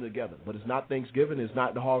Lord to come together, but it's not Thanksgiving. It's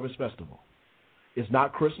not the Harvest Festival. It's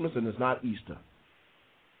not Christmas, and it's not Easter.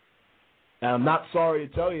 And I'm not sorry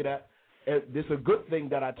to tell you that. It's a good thing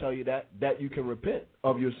that I tell you that you can repent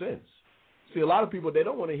of your sins. See, a lot of people, they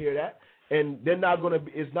don't want to hear that, and it's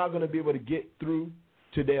not going to be able to get through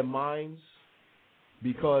to their minds,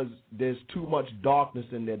 because there's too much darkness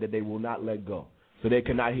in there that they will not let go. So they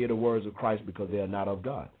cannot hear the words of Christ because they are not of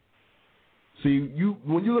God. See,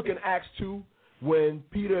 when you look in Acts 2, when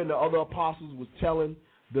Peter and the other apostles was telling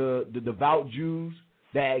the devout Jews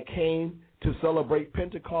that came to celebrate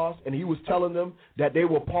Pentecost, and he was telling them that they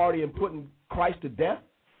were partying putting Christ to death,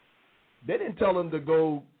 They didn't tell them to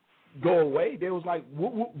go away. They was like,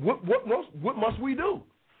 what must we do?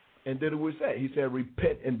 And then it was said, he said,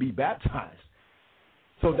 repent and be baptized.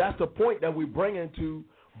 So that's the point that we bring into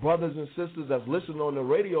brothers and sisters that's listening on the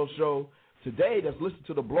radio show today, that's listening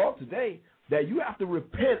to the blog today, that you have to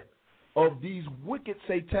repent of these wicked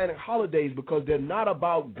satanic holidays because they're not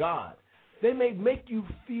about God. They may make you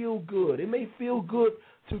feel good. It may feel good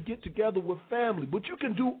to get together with family, but you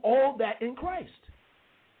can do all that in Christ.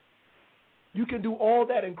 You can do all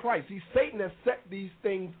that in Christ. See, Satan has set these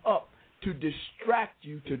things up to distract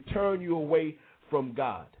you, to turn you away from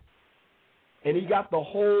God. And he got the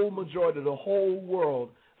whole majority of the whole world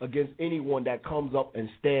against anyone that comes up and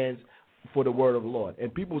stands for the word of the Lord.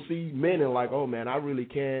 And people see men and like, oh, man, I really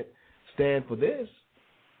can't stand for this.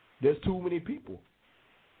 There's too many people.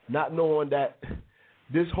 Not knowing that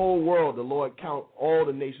this whole world, the Lord count all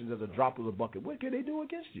the nations as a drop of the bucket. What can they do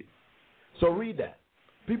against you? So read that.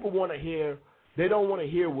 People want to hear, they don't want to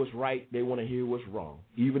hear what's right. They want to hear what's wrong.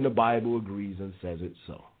 Even the Bible agrees and says it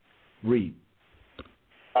so. Read.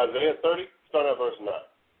 Isaiah 30, starting at verse 9.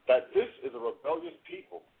 That this is a rebellious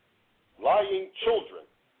people, lying children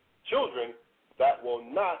that will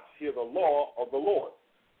not hear the law of the Lord,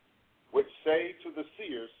 which say to the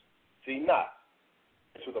seers, see not,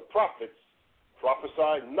 and to the prophets,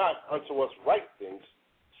 prophesy not unto us right things,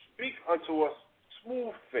 speak unto us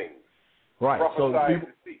smooth things. Right. Prophesy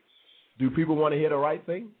So do people want to hear the right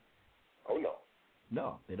thing? Oh, no.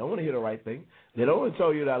 No, they don't want to hear the right thing. They don't want to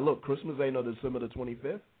tell you that, look, Christmas ain't no December the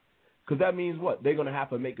 25th. Because that means what? They're going to have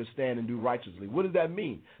to make a stand and do righteously. What does that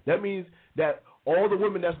mean? That means that all the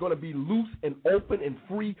women that's going to be loose and open and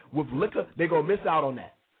free with liquor, they're going to miss out on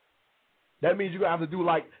that. That means you're going to have to do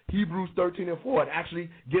like Hebrews 13 and 4 and actually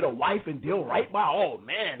get a wife and deal right by,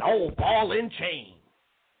 ball and chain.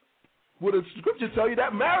 Well, the scripture tell you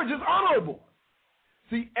that marriage is honorable.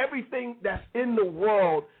 See, everything that's in the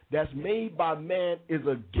world that's made by man is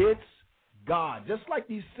against God. Just like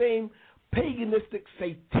these same paganistic,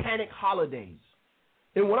 satanic holidays.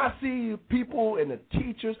 And when I see people and the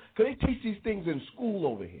teachers, because they teach these things in school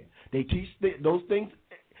over here. They teach those things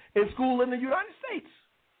in school in the United States.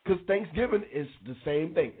 Because Thanksgiving is the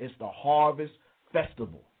same thing. It's the harvest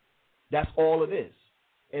festival. That's all it is.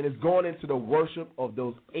 And it's going into the worship of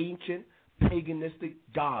those ancient paganistic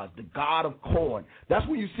gods, the god of corn. That's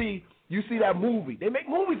when you see that movie. They make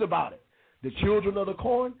movies about it. The children of the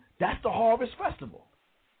corn, that's the harvest festival.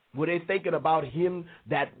 Were they thinking about him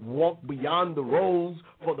that walked beyond the rows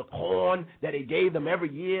for the corn that he gave them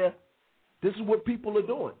every year? This is what people are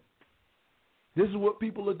doing. This is what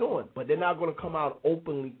people are doing. But they're not going to come out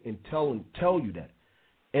openly and tell you that.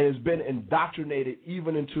 And it's been indoctrinated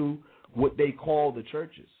even into what they call the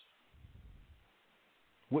churches.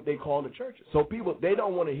 What they call the churches. So people, they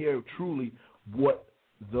don't want to hear truly what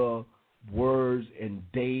the words and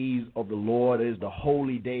days of the Lord is, the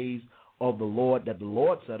holy days of the Lord that the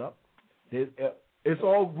Lord set up. It's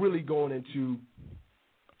all really going into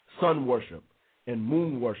sun worship and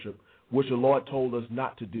moon worship, which the Lord told us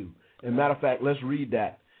not to do. As a matter of fact, let's read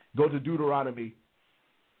that. Go to Deuteronomy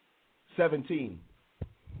 17.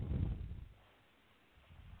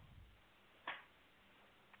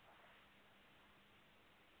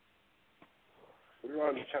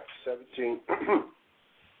 Deuteronomy chapter 17.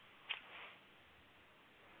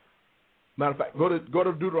 Matter of fact, go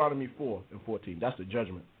to Deuteronomy 4 and 14. That's the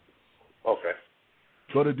judgment. Okay.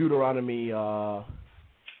 Go to Deuteronomy 4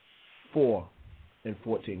 and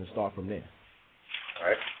 14 and start from there. All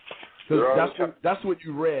right. Because that's what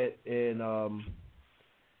you read in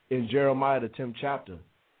Jeremiah the 10th chapter,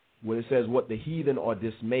 where it says what the heathen are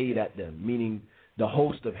dismayed at them, meaning the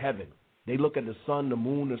host of heaven. They look at the sun, the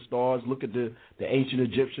moon, the stars. Look at the ancient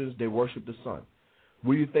Egyptians. They worship the sun.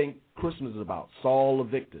 What do you think Christmas is about? Sol the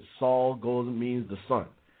victor. Sol goes and means the sun.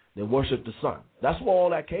 They worship the sun. That's where all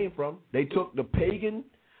that came from. They took the pagan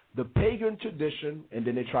tradition, and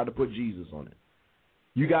then they tried to put Jesus on it.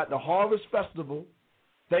 You got the harvest festival,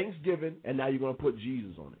 Thanksgiving, and now you're going to put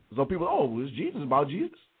Jesus on it. So people, is Jesus about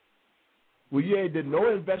Jesus? Well, you ain't did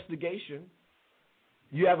no investigation.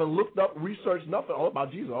 You haven't looked up, researched nothing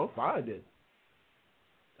about Jesus. Oh, fine then.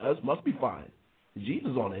 That must be fine.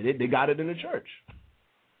 Jesus on it. They got it in the church.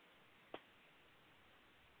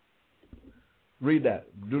 Read that,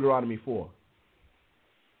 Deuteronomy 4.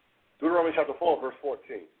 Deuteronomy chapter 4, verse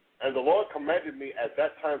 14. And the Lord commanded me at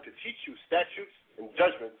that time to teach you statutes and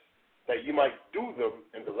judgments, that ye might do them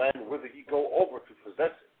in the land whither ye go over to possess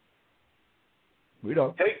it. Read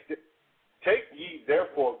on. Take ye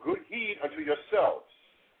therefore good heed unto yourselves,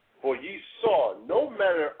 for ye saw no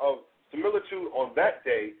manner of similitude on that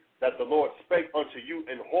day that the Lord spake unto you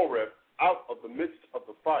in Horeb out of the midst of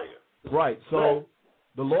the fire. Right. So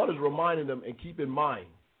the Lord is reminding them, and keep in mind,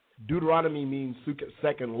 Deuteronomy means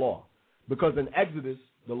second law, because in Exodus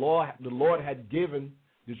the Lord had given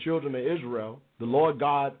the children of Israel, the Lord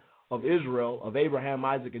God of Israel, of Abraham,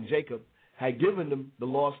 Isaac, and Jacob, had given them the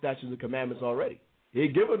law, statutes, and commandments already. He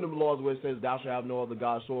had given them laws where it says, "Thou shalt have no other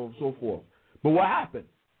gods," so on and so forth. But what happened?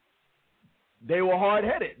 They were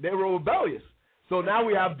hard-headed. They were rebellious. So now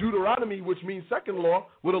we have Deuteronomy, which means second law,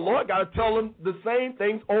 where the Lord got to tell them the same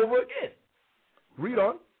things over again. Read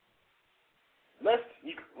on. Lest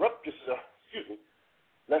you corrupt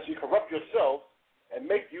yourselves and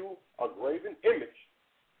make you a graven image,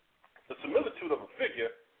 the similitude of a figure,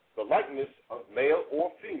 the likeness of male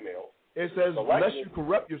or female. It says, lest you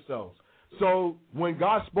corrupt yourselves. So when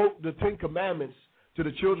God spoke the 10 Commandments to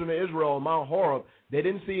the children of Israel on Mount Horeb, they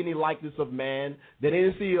didn't see any likeness of man. They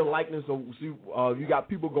didn't see a likeness of, you got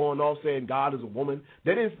people going off saying God is a woman.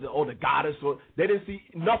 They didn't see, the goddess, or they didn't see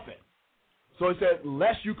nothing. So he said,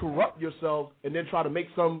 lest you corrupt yourselves and then try to make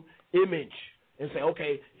some image and say,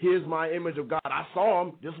 okay, here's my image of God. I saw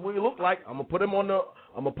him. This is what he looked like. I'm gonna put him on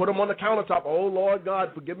the countertop. Oh Lord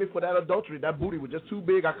God, forgive me for that adultery. That booty was just too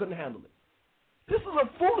big. I couldn't handle it. This is a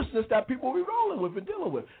foolishness that people be rolling with and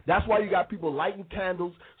dealing with. That's why you got people lighting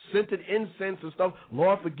candles, scented incense and stuff.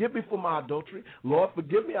 Lord, forgive me for my adultery. Lord,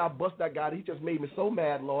 forgive me. I bust that guy. He just made me so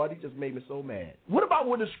mad, Lord. He just made me so mad. What about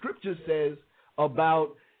what the scripture says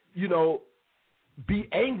about, be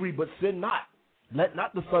angry but sin not. Let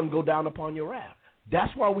not the sun go down upon your wrath.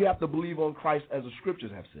 That's why we have to believe on Christ as the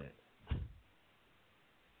scriptures have said.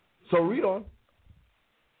 So read on.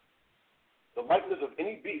 The likeness of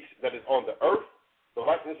any beast that is on the earth, the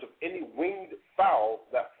likeness of any winged fowl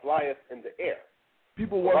that flieth in the air.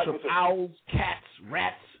 People worship owls, cats,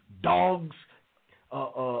 rats, dogs,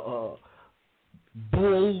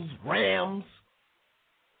 bulls, rams.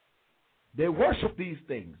 They worship these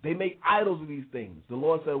things. They make idols of these things. The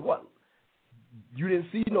Lord said, what? You didn't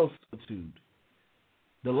see no similitude.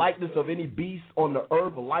 The likeness of any beast on the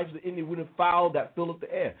earth, the likeness of any winged fowl that filleth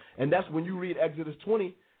the air. And that's when you read Exodus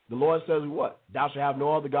 20, the Lord says what? Thou shalt have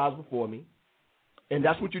no other gods before me. And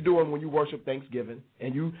that's what you're doing when you worship Thanksgiving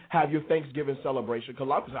and you have your Thanksgiving celebration. Because a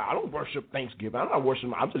lot of people say, I don't worship Thanksgiving. I'm not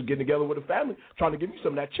worshiping. I'm just getting together with the family trying to give you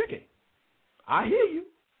some of that chicken. I hear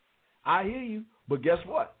you. But guess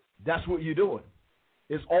what? That's what you're doing.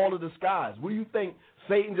 It's all a disguise. What do you think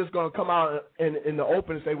Satan just going to come out in the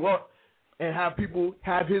open and say, what? And have people,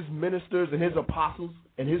 have his ministers and his apostles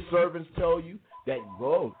and his servants tell you that,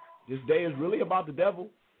 whoa, this day is really about the devil.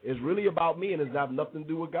 It's really about me and it's got nothing to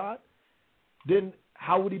do with God. Then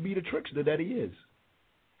how would he be the trickster that he is?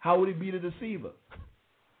 How would he be the deceiver?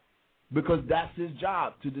 Because that's his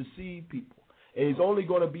job, to deceive people. And he's only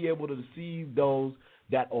going to be able to deceive those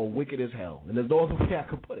that are wicked as hell. And there's no other way I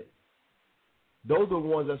can put it. Those are the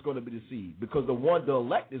ones that's going to be deceived. Because the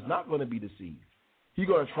elect is not going to be deceived. He's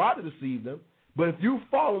going to try to deceive them. But if you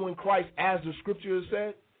following Christ as the scriptures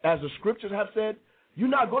said, as the scriptures have said, you're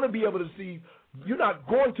not going to be able to deceive. You're not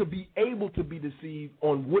going to be able to be deceived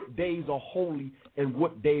on what days are holy and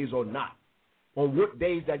what days are not. On what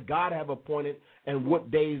days that God have appointed and what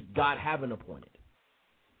days God haven't appointed.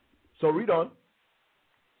 So read on.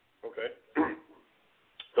 Okay.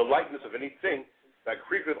 The likeness of anything that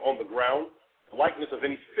creepeth on the ground, the likeness of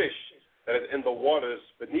any fish that is in the waters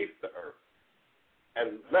beneath the earth.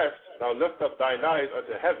 And lest thou lift up thine eyes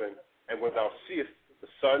unto heaven, and when thou seest the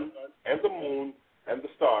sun and the moon and the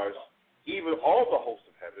stars, even all the hosts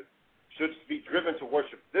of heaven, shouldst be driven to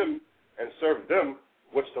worship them and serve them,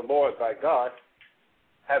 which the Lord thy God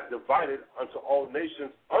hath divided unto all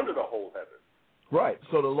nations under the whole heaven. Right.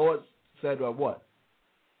 So the Lord said what?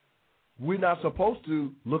 We're not supposed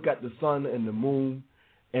to look at the sun and the moon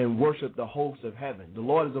and worship the hosts of heaven. The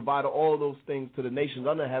Lord has divided all those things to the nations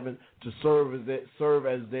under heaven to serve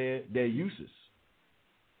as their uses.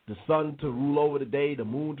 The sun to rule over the day, the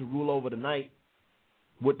moon to rule over the night,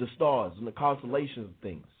 with the stars and the constellations of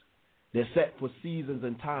things. They're set for seasons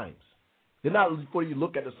and times. They're not for you to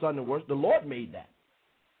look at the sun and worship. The Lord made that.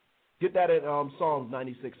 Get that in Psalms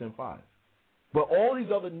 96 and 5. But all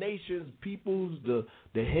these other nations, peoples, the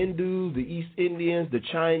Hindus, the East Indians, the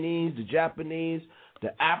Chinese, the Japanese,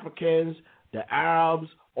 the Africans, the Arabs,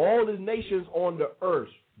 all the nations on the earth,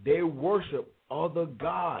 they worship other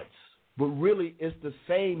gods. But really, it's the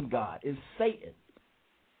same God. It's Satan.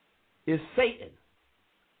 It's Satan.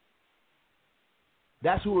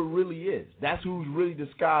 That's who it really is. That's who's really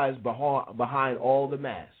disguised behind all the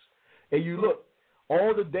masks. And you look,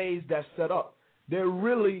 all the days that's set up, they're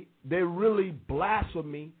really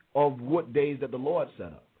blasphemy of what days that the Lord set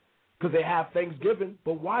up. Because they have Thanksgiving,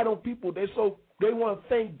 but why don't people, they want to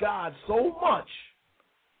thank God so much.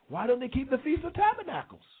 Why don't they keep the Feast of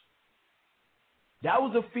Tabernacles? That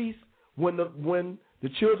was a feast when the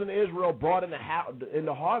children of Israel brought in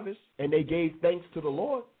the harvest and they gave thanks to the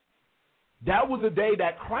Lord. That was a day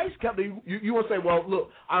that Christ kept. You will say, well, look,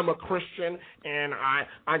 I'm a Christian and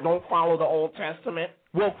I don't follow the Old Testament.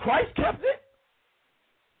 Well, Christ kept it.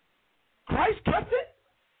 Christ kept it.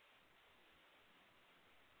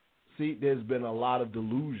 See, there's been a lot of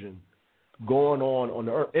delusion going on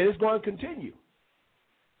the earth. And it's going to continue.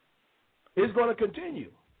 It's going to continue.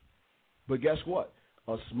 But guess what?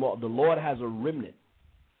 The Lord has a remnant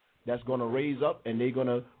that's going to raise up, and they're going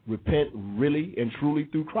to repent really and truly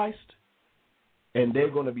through Christ, and they're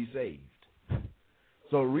going to be saved.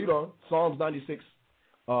 So read on. Psalms 96,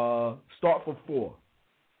 start from 4.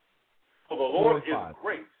 For the Lord is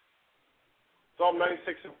great. Psalm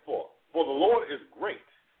 96 and 4. For the Lord is great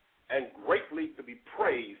and greatly to be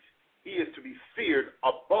praised. He is to be feared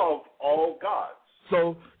above all gods.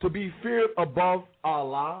 So to be feared above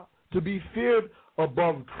Allah, to be feared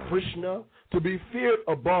above Krishna, to be feared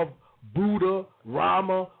above Buddha,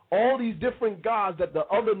 Rama, all these different gods that the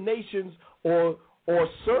other nations are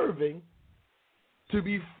serving, to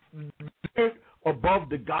be feared above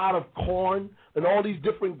the god of corn and all these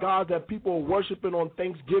different gods that people are worshiping on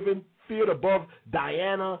Thanksgiving, feared above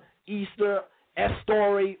Diana, Easter,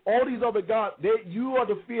 Estori, all these other gods. You are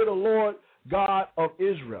to fear the Lord God of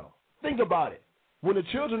Israel. Think about it. When the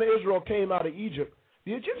children of Israel came out of Egypt,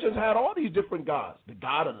 the Egyptians had all these different gods. The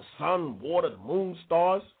god of the sun, water, the moon,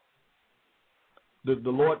 stars. The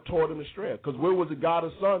Lord taught them astray. Because where was the god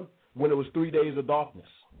of the sun when it was 3 days of darkness?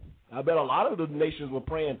 I bet a lot of the nations were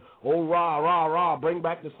praying, oh, Ra, Ra, Ra, bring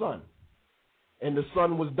back the sun. And the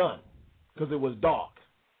sun was done because it was dark.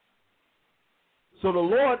 So the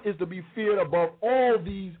Lord is to be feared above all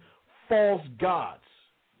these false gods.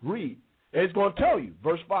 Read. And it's going to tell you,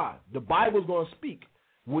 verse 5, the Bible is going to speak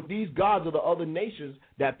with these gods of the other nations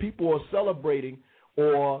that people are celebrating,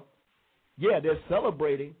 or, they're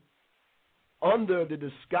celebrating under the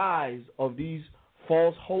disguise of these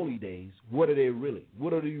false holy days. What are they really?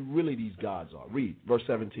 What are really these gods are? Read, verse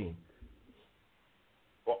 17.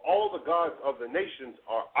 For all the gods of the nations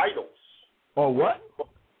are idols. Or what?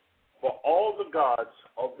 For all the gods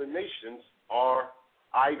of the nations are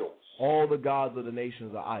idols. All the gods of the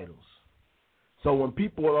nations are idols. So when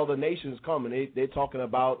people of other nations come and they're talking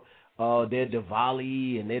about their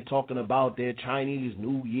Diwali and they're talking about their Chinese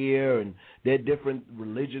New Year and their different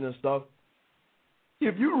religion and stuff,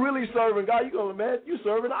 if you're really serving God, you're going to, man, you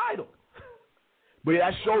serve an idol. But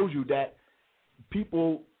that shows you that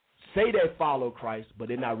people say they follow Christ, but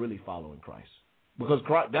they're not really following Christ. Because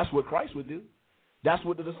that's what Christ would do. That's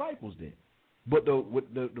what the disciples did. But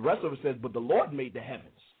the rest of it says, but the Lord made the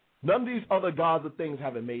heavens. None of these other gods or things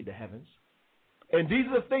haven't made the heavens. And these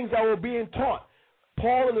are the things that were being taught.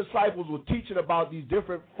 Paul and the disciples were teaching about these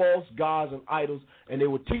different false gods and idols, and they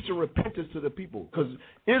were teaching repentance to the people. Because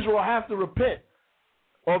Israel has to repent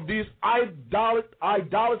of these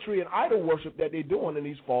idolatry and idol worship that they're doing in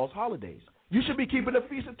these false holidays. You should be keeping the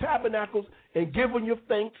Feast of Tabernacles and giving your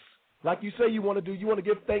thanks, like you say you want to do. You want to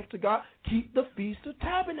give thanks to God? Keep the Feast of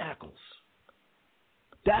Tabernacles.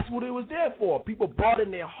 That's what it was there for. People brought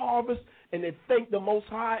in their harvest, and they thanked the Most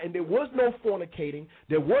High, and there was no fornicating.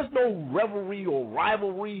 There was no revelry or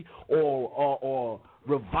rivalry or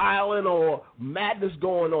reviling or madness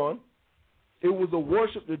going on. It was a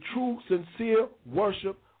worship, the true, sincere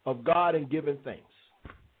worship of God and giving thanks.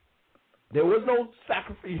 There was no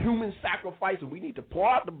human sacrifice, and we need to pour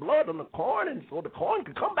out the blood on the corn, and so the corn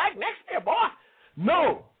can come back next year, boy.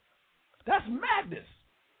 No, that's madness.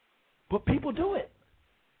 But people do it.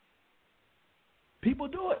 People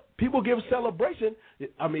do it. People give celebration.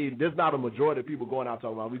 I mean, there's not a majority of people going out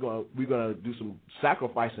talking about we're gonna do some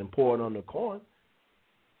sacrifice and pour it on the corn.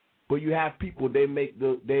 But you have people, they're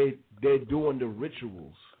doing the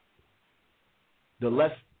rituals, the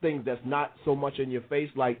less things that's not so much in your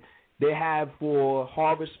face, like they have for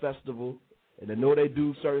Harvest Festival, and I know they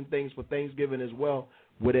do certain things for Thanksgiving as well,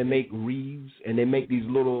 where they make wreaths and they make these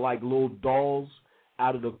little dolls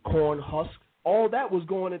out of the corn husk. All that was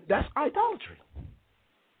going in. That's idolatry.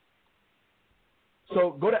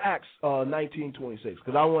 So go to Acts 19:26,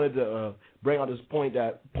 because I wanted to bring out this point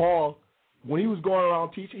that Paul, when he was going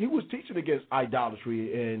around teaching, he was teaching against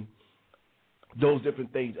idolatry and those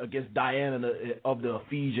different things, against Diana of the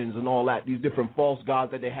Ephesians and all that, these different false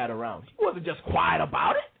gods that they had around. He wasn't just quiet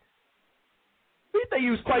about it. You think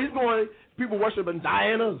he was quiet? He's going, people worshiping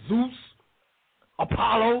Diana, Zeus,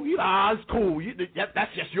 Apollo. It's cool.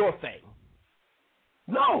 That's just your thing.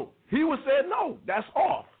 No, he was saying, no, that's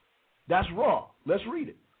off. That's wrong. Let's read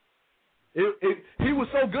it. He was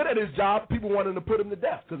so good at his job, people wanted to put him to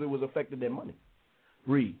death because it was affecting their money.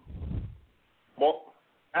 Read. Well,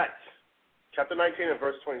 Acts chapter 19 and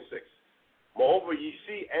verse 26. Moreover, ye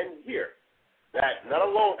see and hear that not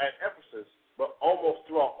alone at Ephesus, but almost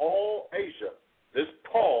throughout all Asia, this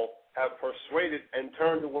Paul have persuaded and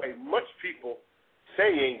turned away much people,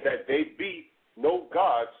 saying that they be no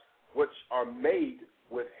gods which are made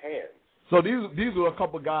with hands. So these were a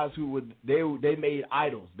couple of guys who they made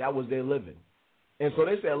idols. That was their living. And so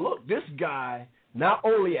they said, look, this guy, not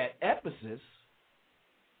only at Ephesus,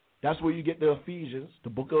 that's where you get the Ephesians, the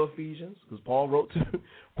book of Ephesians, because Paul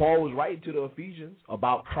was writing to the Ephesians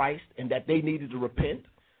about Christ and that they needed to repent.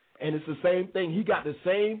 And it's the same thing.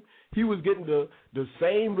 He was getting the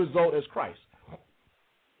same result as Christ.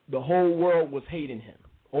 The whole world was hating him.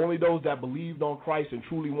 Only those that believed on Christ and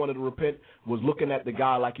truly wanted to repent was looking at the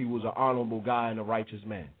guy like he was an honorable guy and a righteous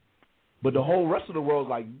man. But the whole rest of the world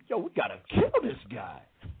was like, yo, we got to kill this guy.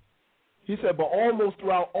 He said, but almost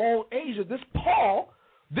throughout all Asia, this Paul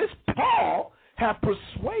have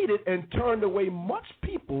persuaded and turned away much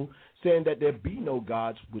people, saying that there be no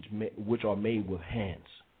gods which are made with hands.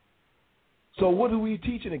 So what are we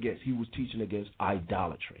teaching against? He was teaching against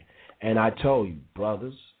idolatry. And I tell you,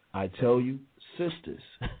 brothers, I tell you, sisters,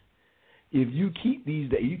 if you keep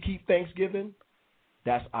you keep Thanksgiving,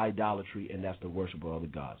 that's idolatry and that's the worship of other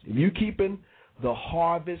gods. If you keeping the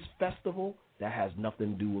harvest festival, that has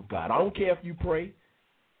nothing to do with God. I don't care if you pray.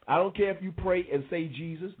 I don't care if you pray and say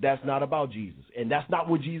Jesus. That's not about Jesus. And that's not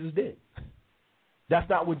what Jesus did. That's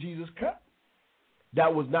not what Jesus cut.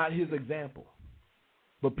 That was not his example.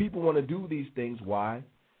 But people want to do these things. Why?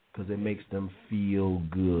 Because it makes them feel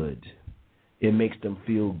good. It makes them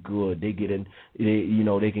feel good. They get in,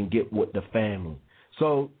 they can get with the family.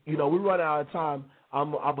 So, we run out of time.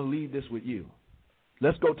 I believe this with you.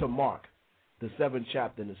 Let's go to Mark, the 7th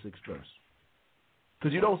chapter and the 6th verse.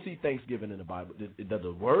 Because you don't see Thanksgiving in the Bible. There's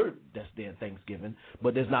a word that's there, Thanksgiving,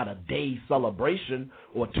 but there's not a day celebration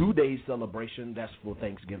or 2 days celebration that's for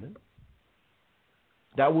Thanksgiving.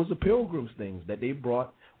 That was the pilgrims' things that they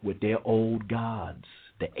brought with their old gods,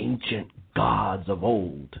 the ancient gods of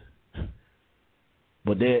old.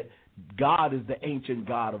 But God is the ancient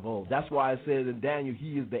God of old. That's why it says in Daniel,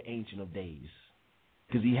 he is the ancient of days.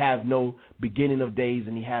 Because he has no beginning of days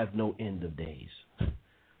and he has no end of days.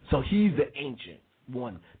 So he's the ancient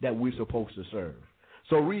one that we're supposed to serve.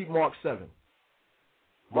 So read Mark 7.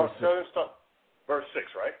 Mark 7, verse 6,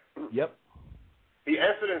 right? Yep. He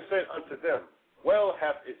answered and said unto them, well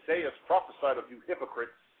hath Isaiah prophesied of you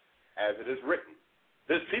hypocrites, as it is written,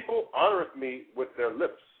 this people honoreth me with their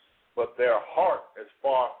lips, but their heart is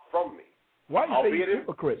far from me. Why do you say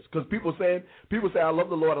hypocrites? Because people say, I love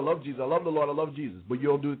the Lord, I love Jesus, I love the Lord, I love Jesus, but you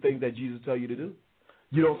don't do the things that Jesus tell you to do.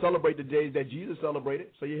 You don't celebrate the days that Jesus celebrated,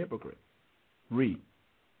 so you're a hypocrite. Read.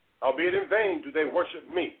 Albeit in vain do they worship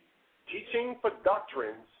me, teaching for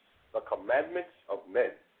doctrines the commandments of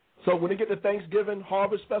men. So when they get to Thanksgiving,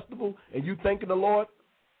 Harvest Festival, and you thanking the Lord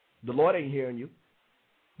ain't hearing you.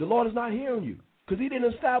 The Lord is not hearing you because he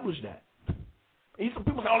didn't establish that. And some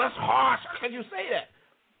people say, oh, that's harsh. How can you say that?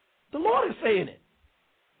 The Lord is saying it.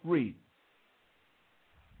 Read.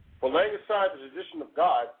 For laying aside the tradition of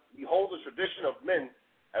God, he holds the tradition of men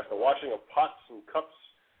as the washing of pots and cups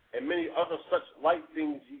and many other such light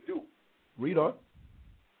things ye do. Read on.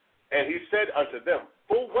 And he said unto them,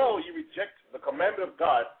 full well ye reject the commandment of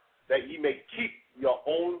God, that ye may keep your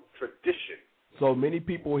own tradition. So many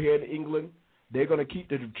people here in England, they're going to keep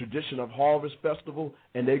the tradition of Harvest Festival,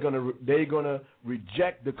 and they're going to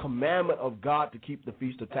reject the commandment of God to keep the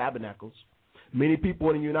Feast of Tabernacles. Many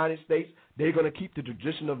people in the United States, they're going to keep the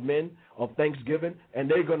tradition of men of Thanksgiving, and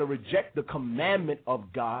they're going to reject the commandment of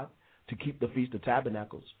God to keep the Feast of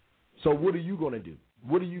Tabernacles. So what are you going to do?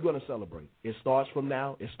 What are you going to celebrate? It starts from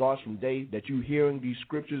now. It starts from day that you're hearing these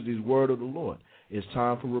scriptures, these word of the Lord. It's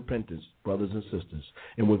time for repentance, brothers and sisters.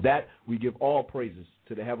 And with that, we give all praises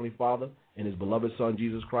to the Heavenly Father and his beloved Son,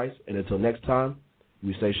 Jesus Christ. And until next time,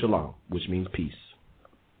 we say shalom, which means peace.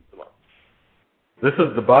 This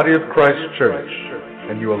is the Body of Christ Church,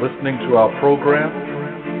 and you are listening to our program,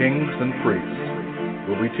 Kings and Priests,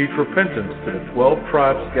 where we teach repentance to the 12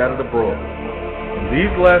 tribes scattered abroad. In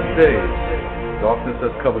these last days, darkness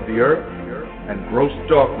has covered the earth, and gross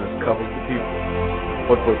darkness covers the people.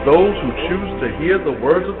 But for those who choose to hear the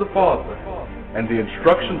words of the Father and the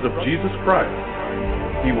instructions of Jesus Christ,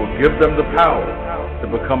 he will give them the power to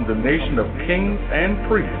become the nation of kings and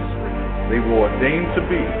priests they were ordained to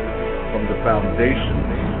be from the foundations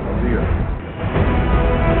of the earth.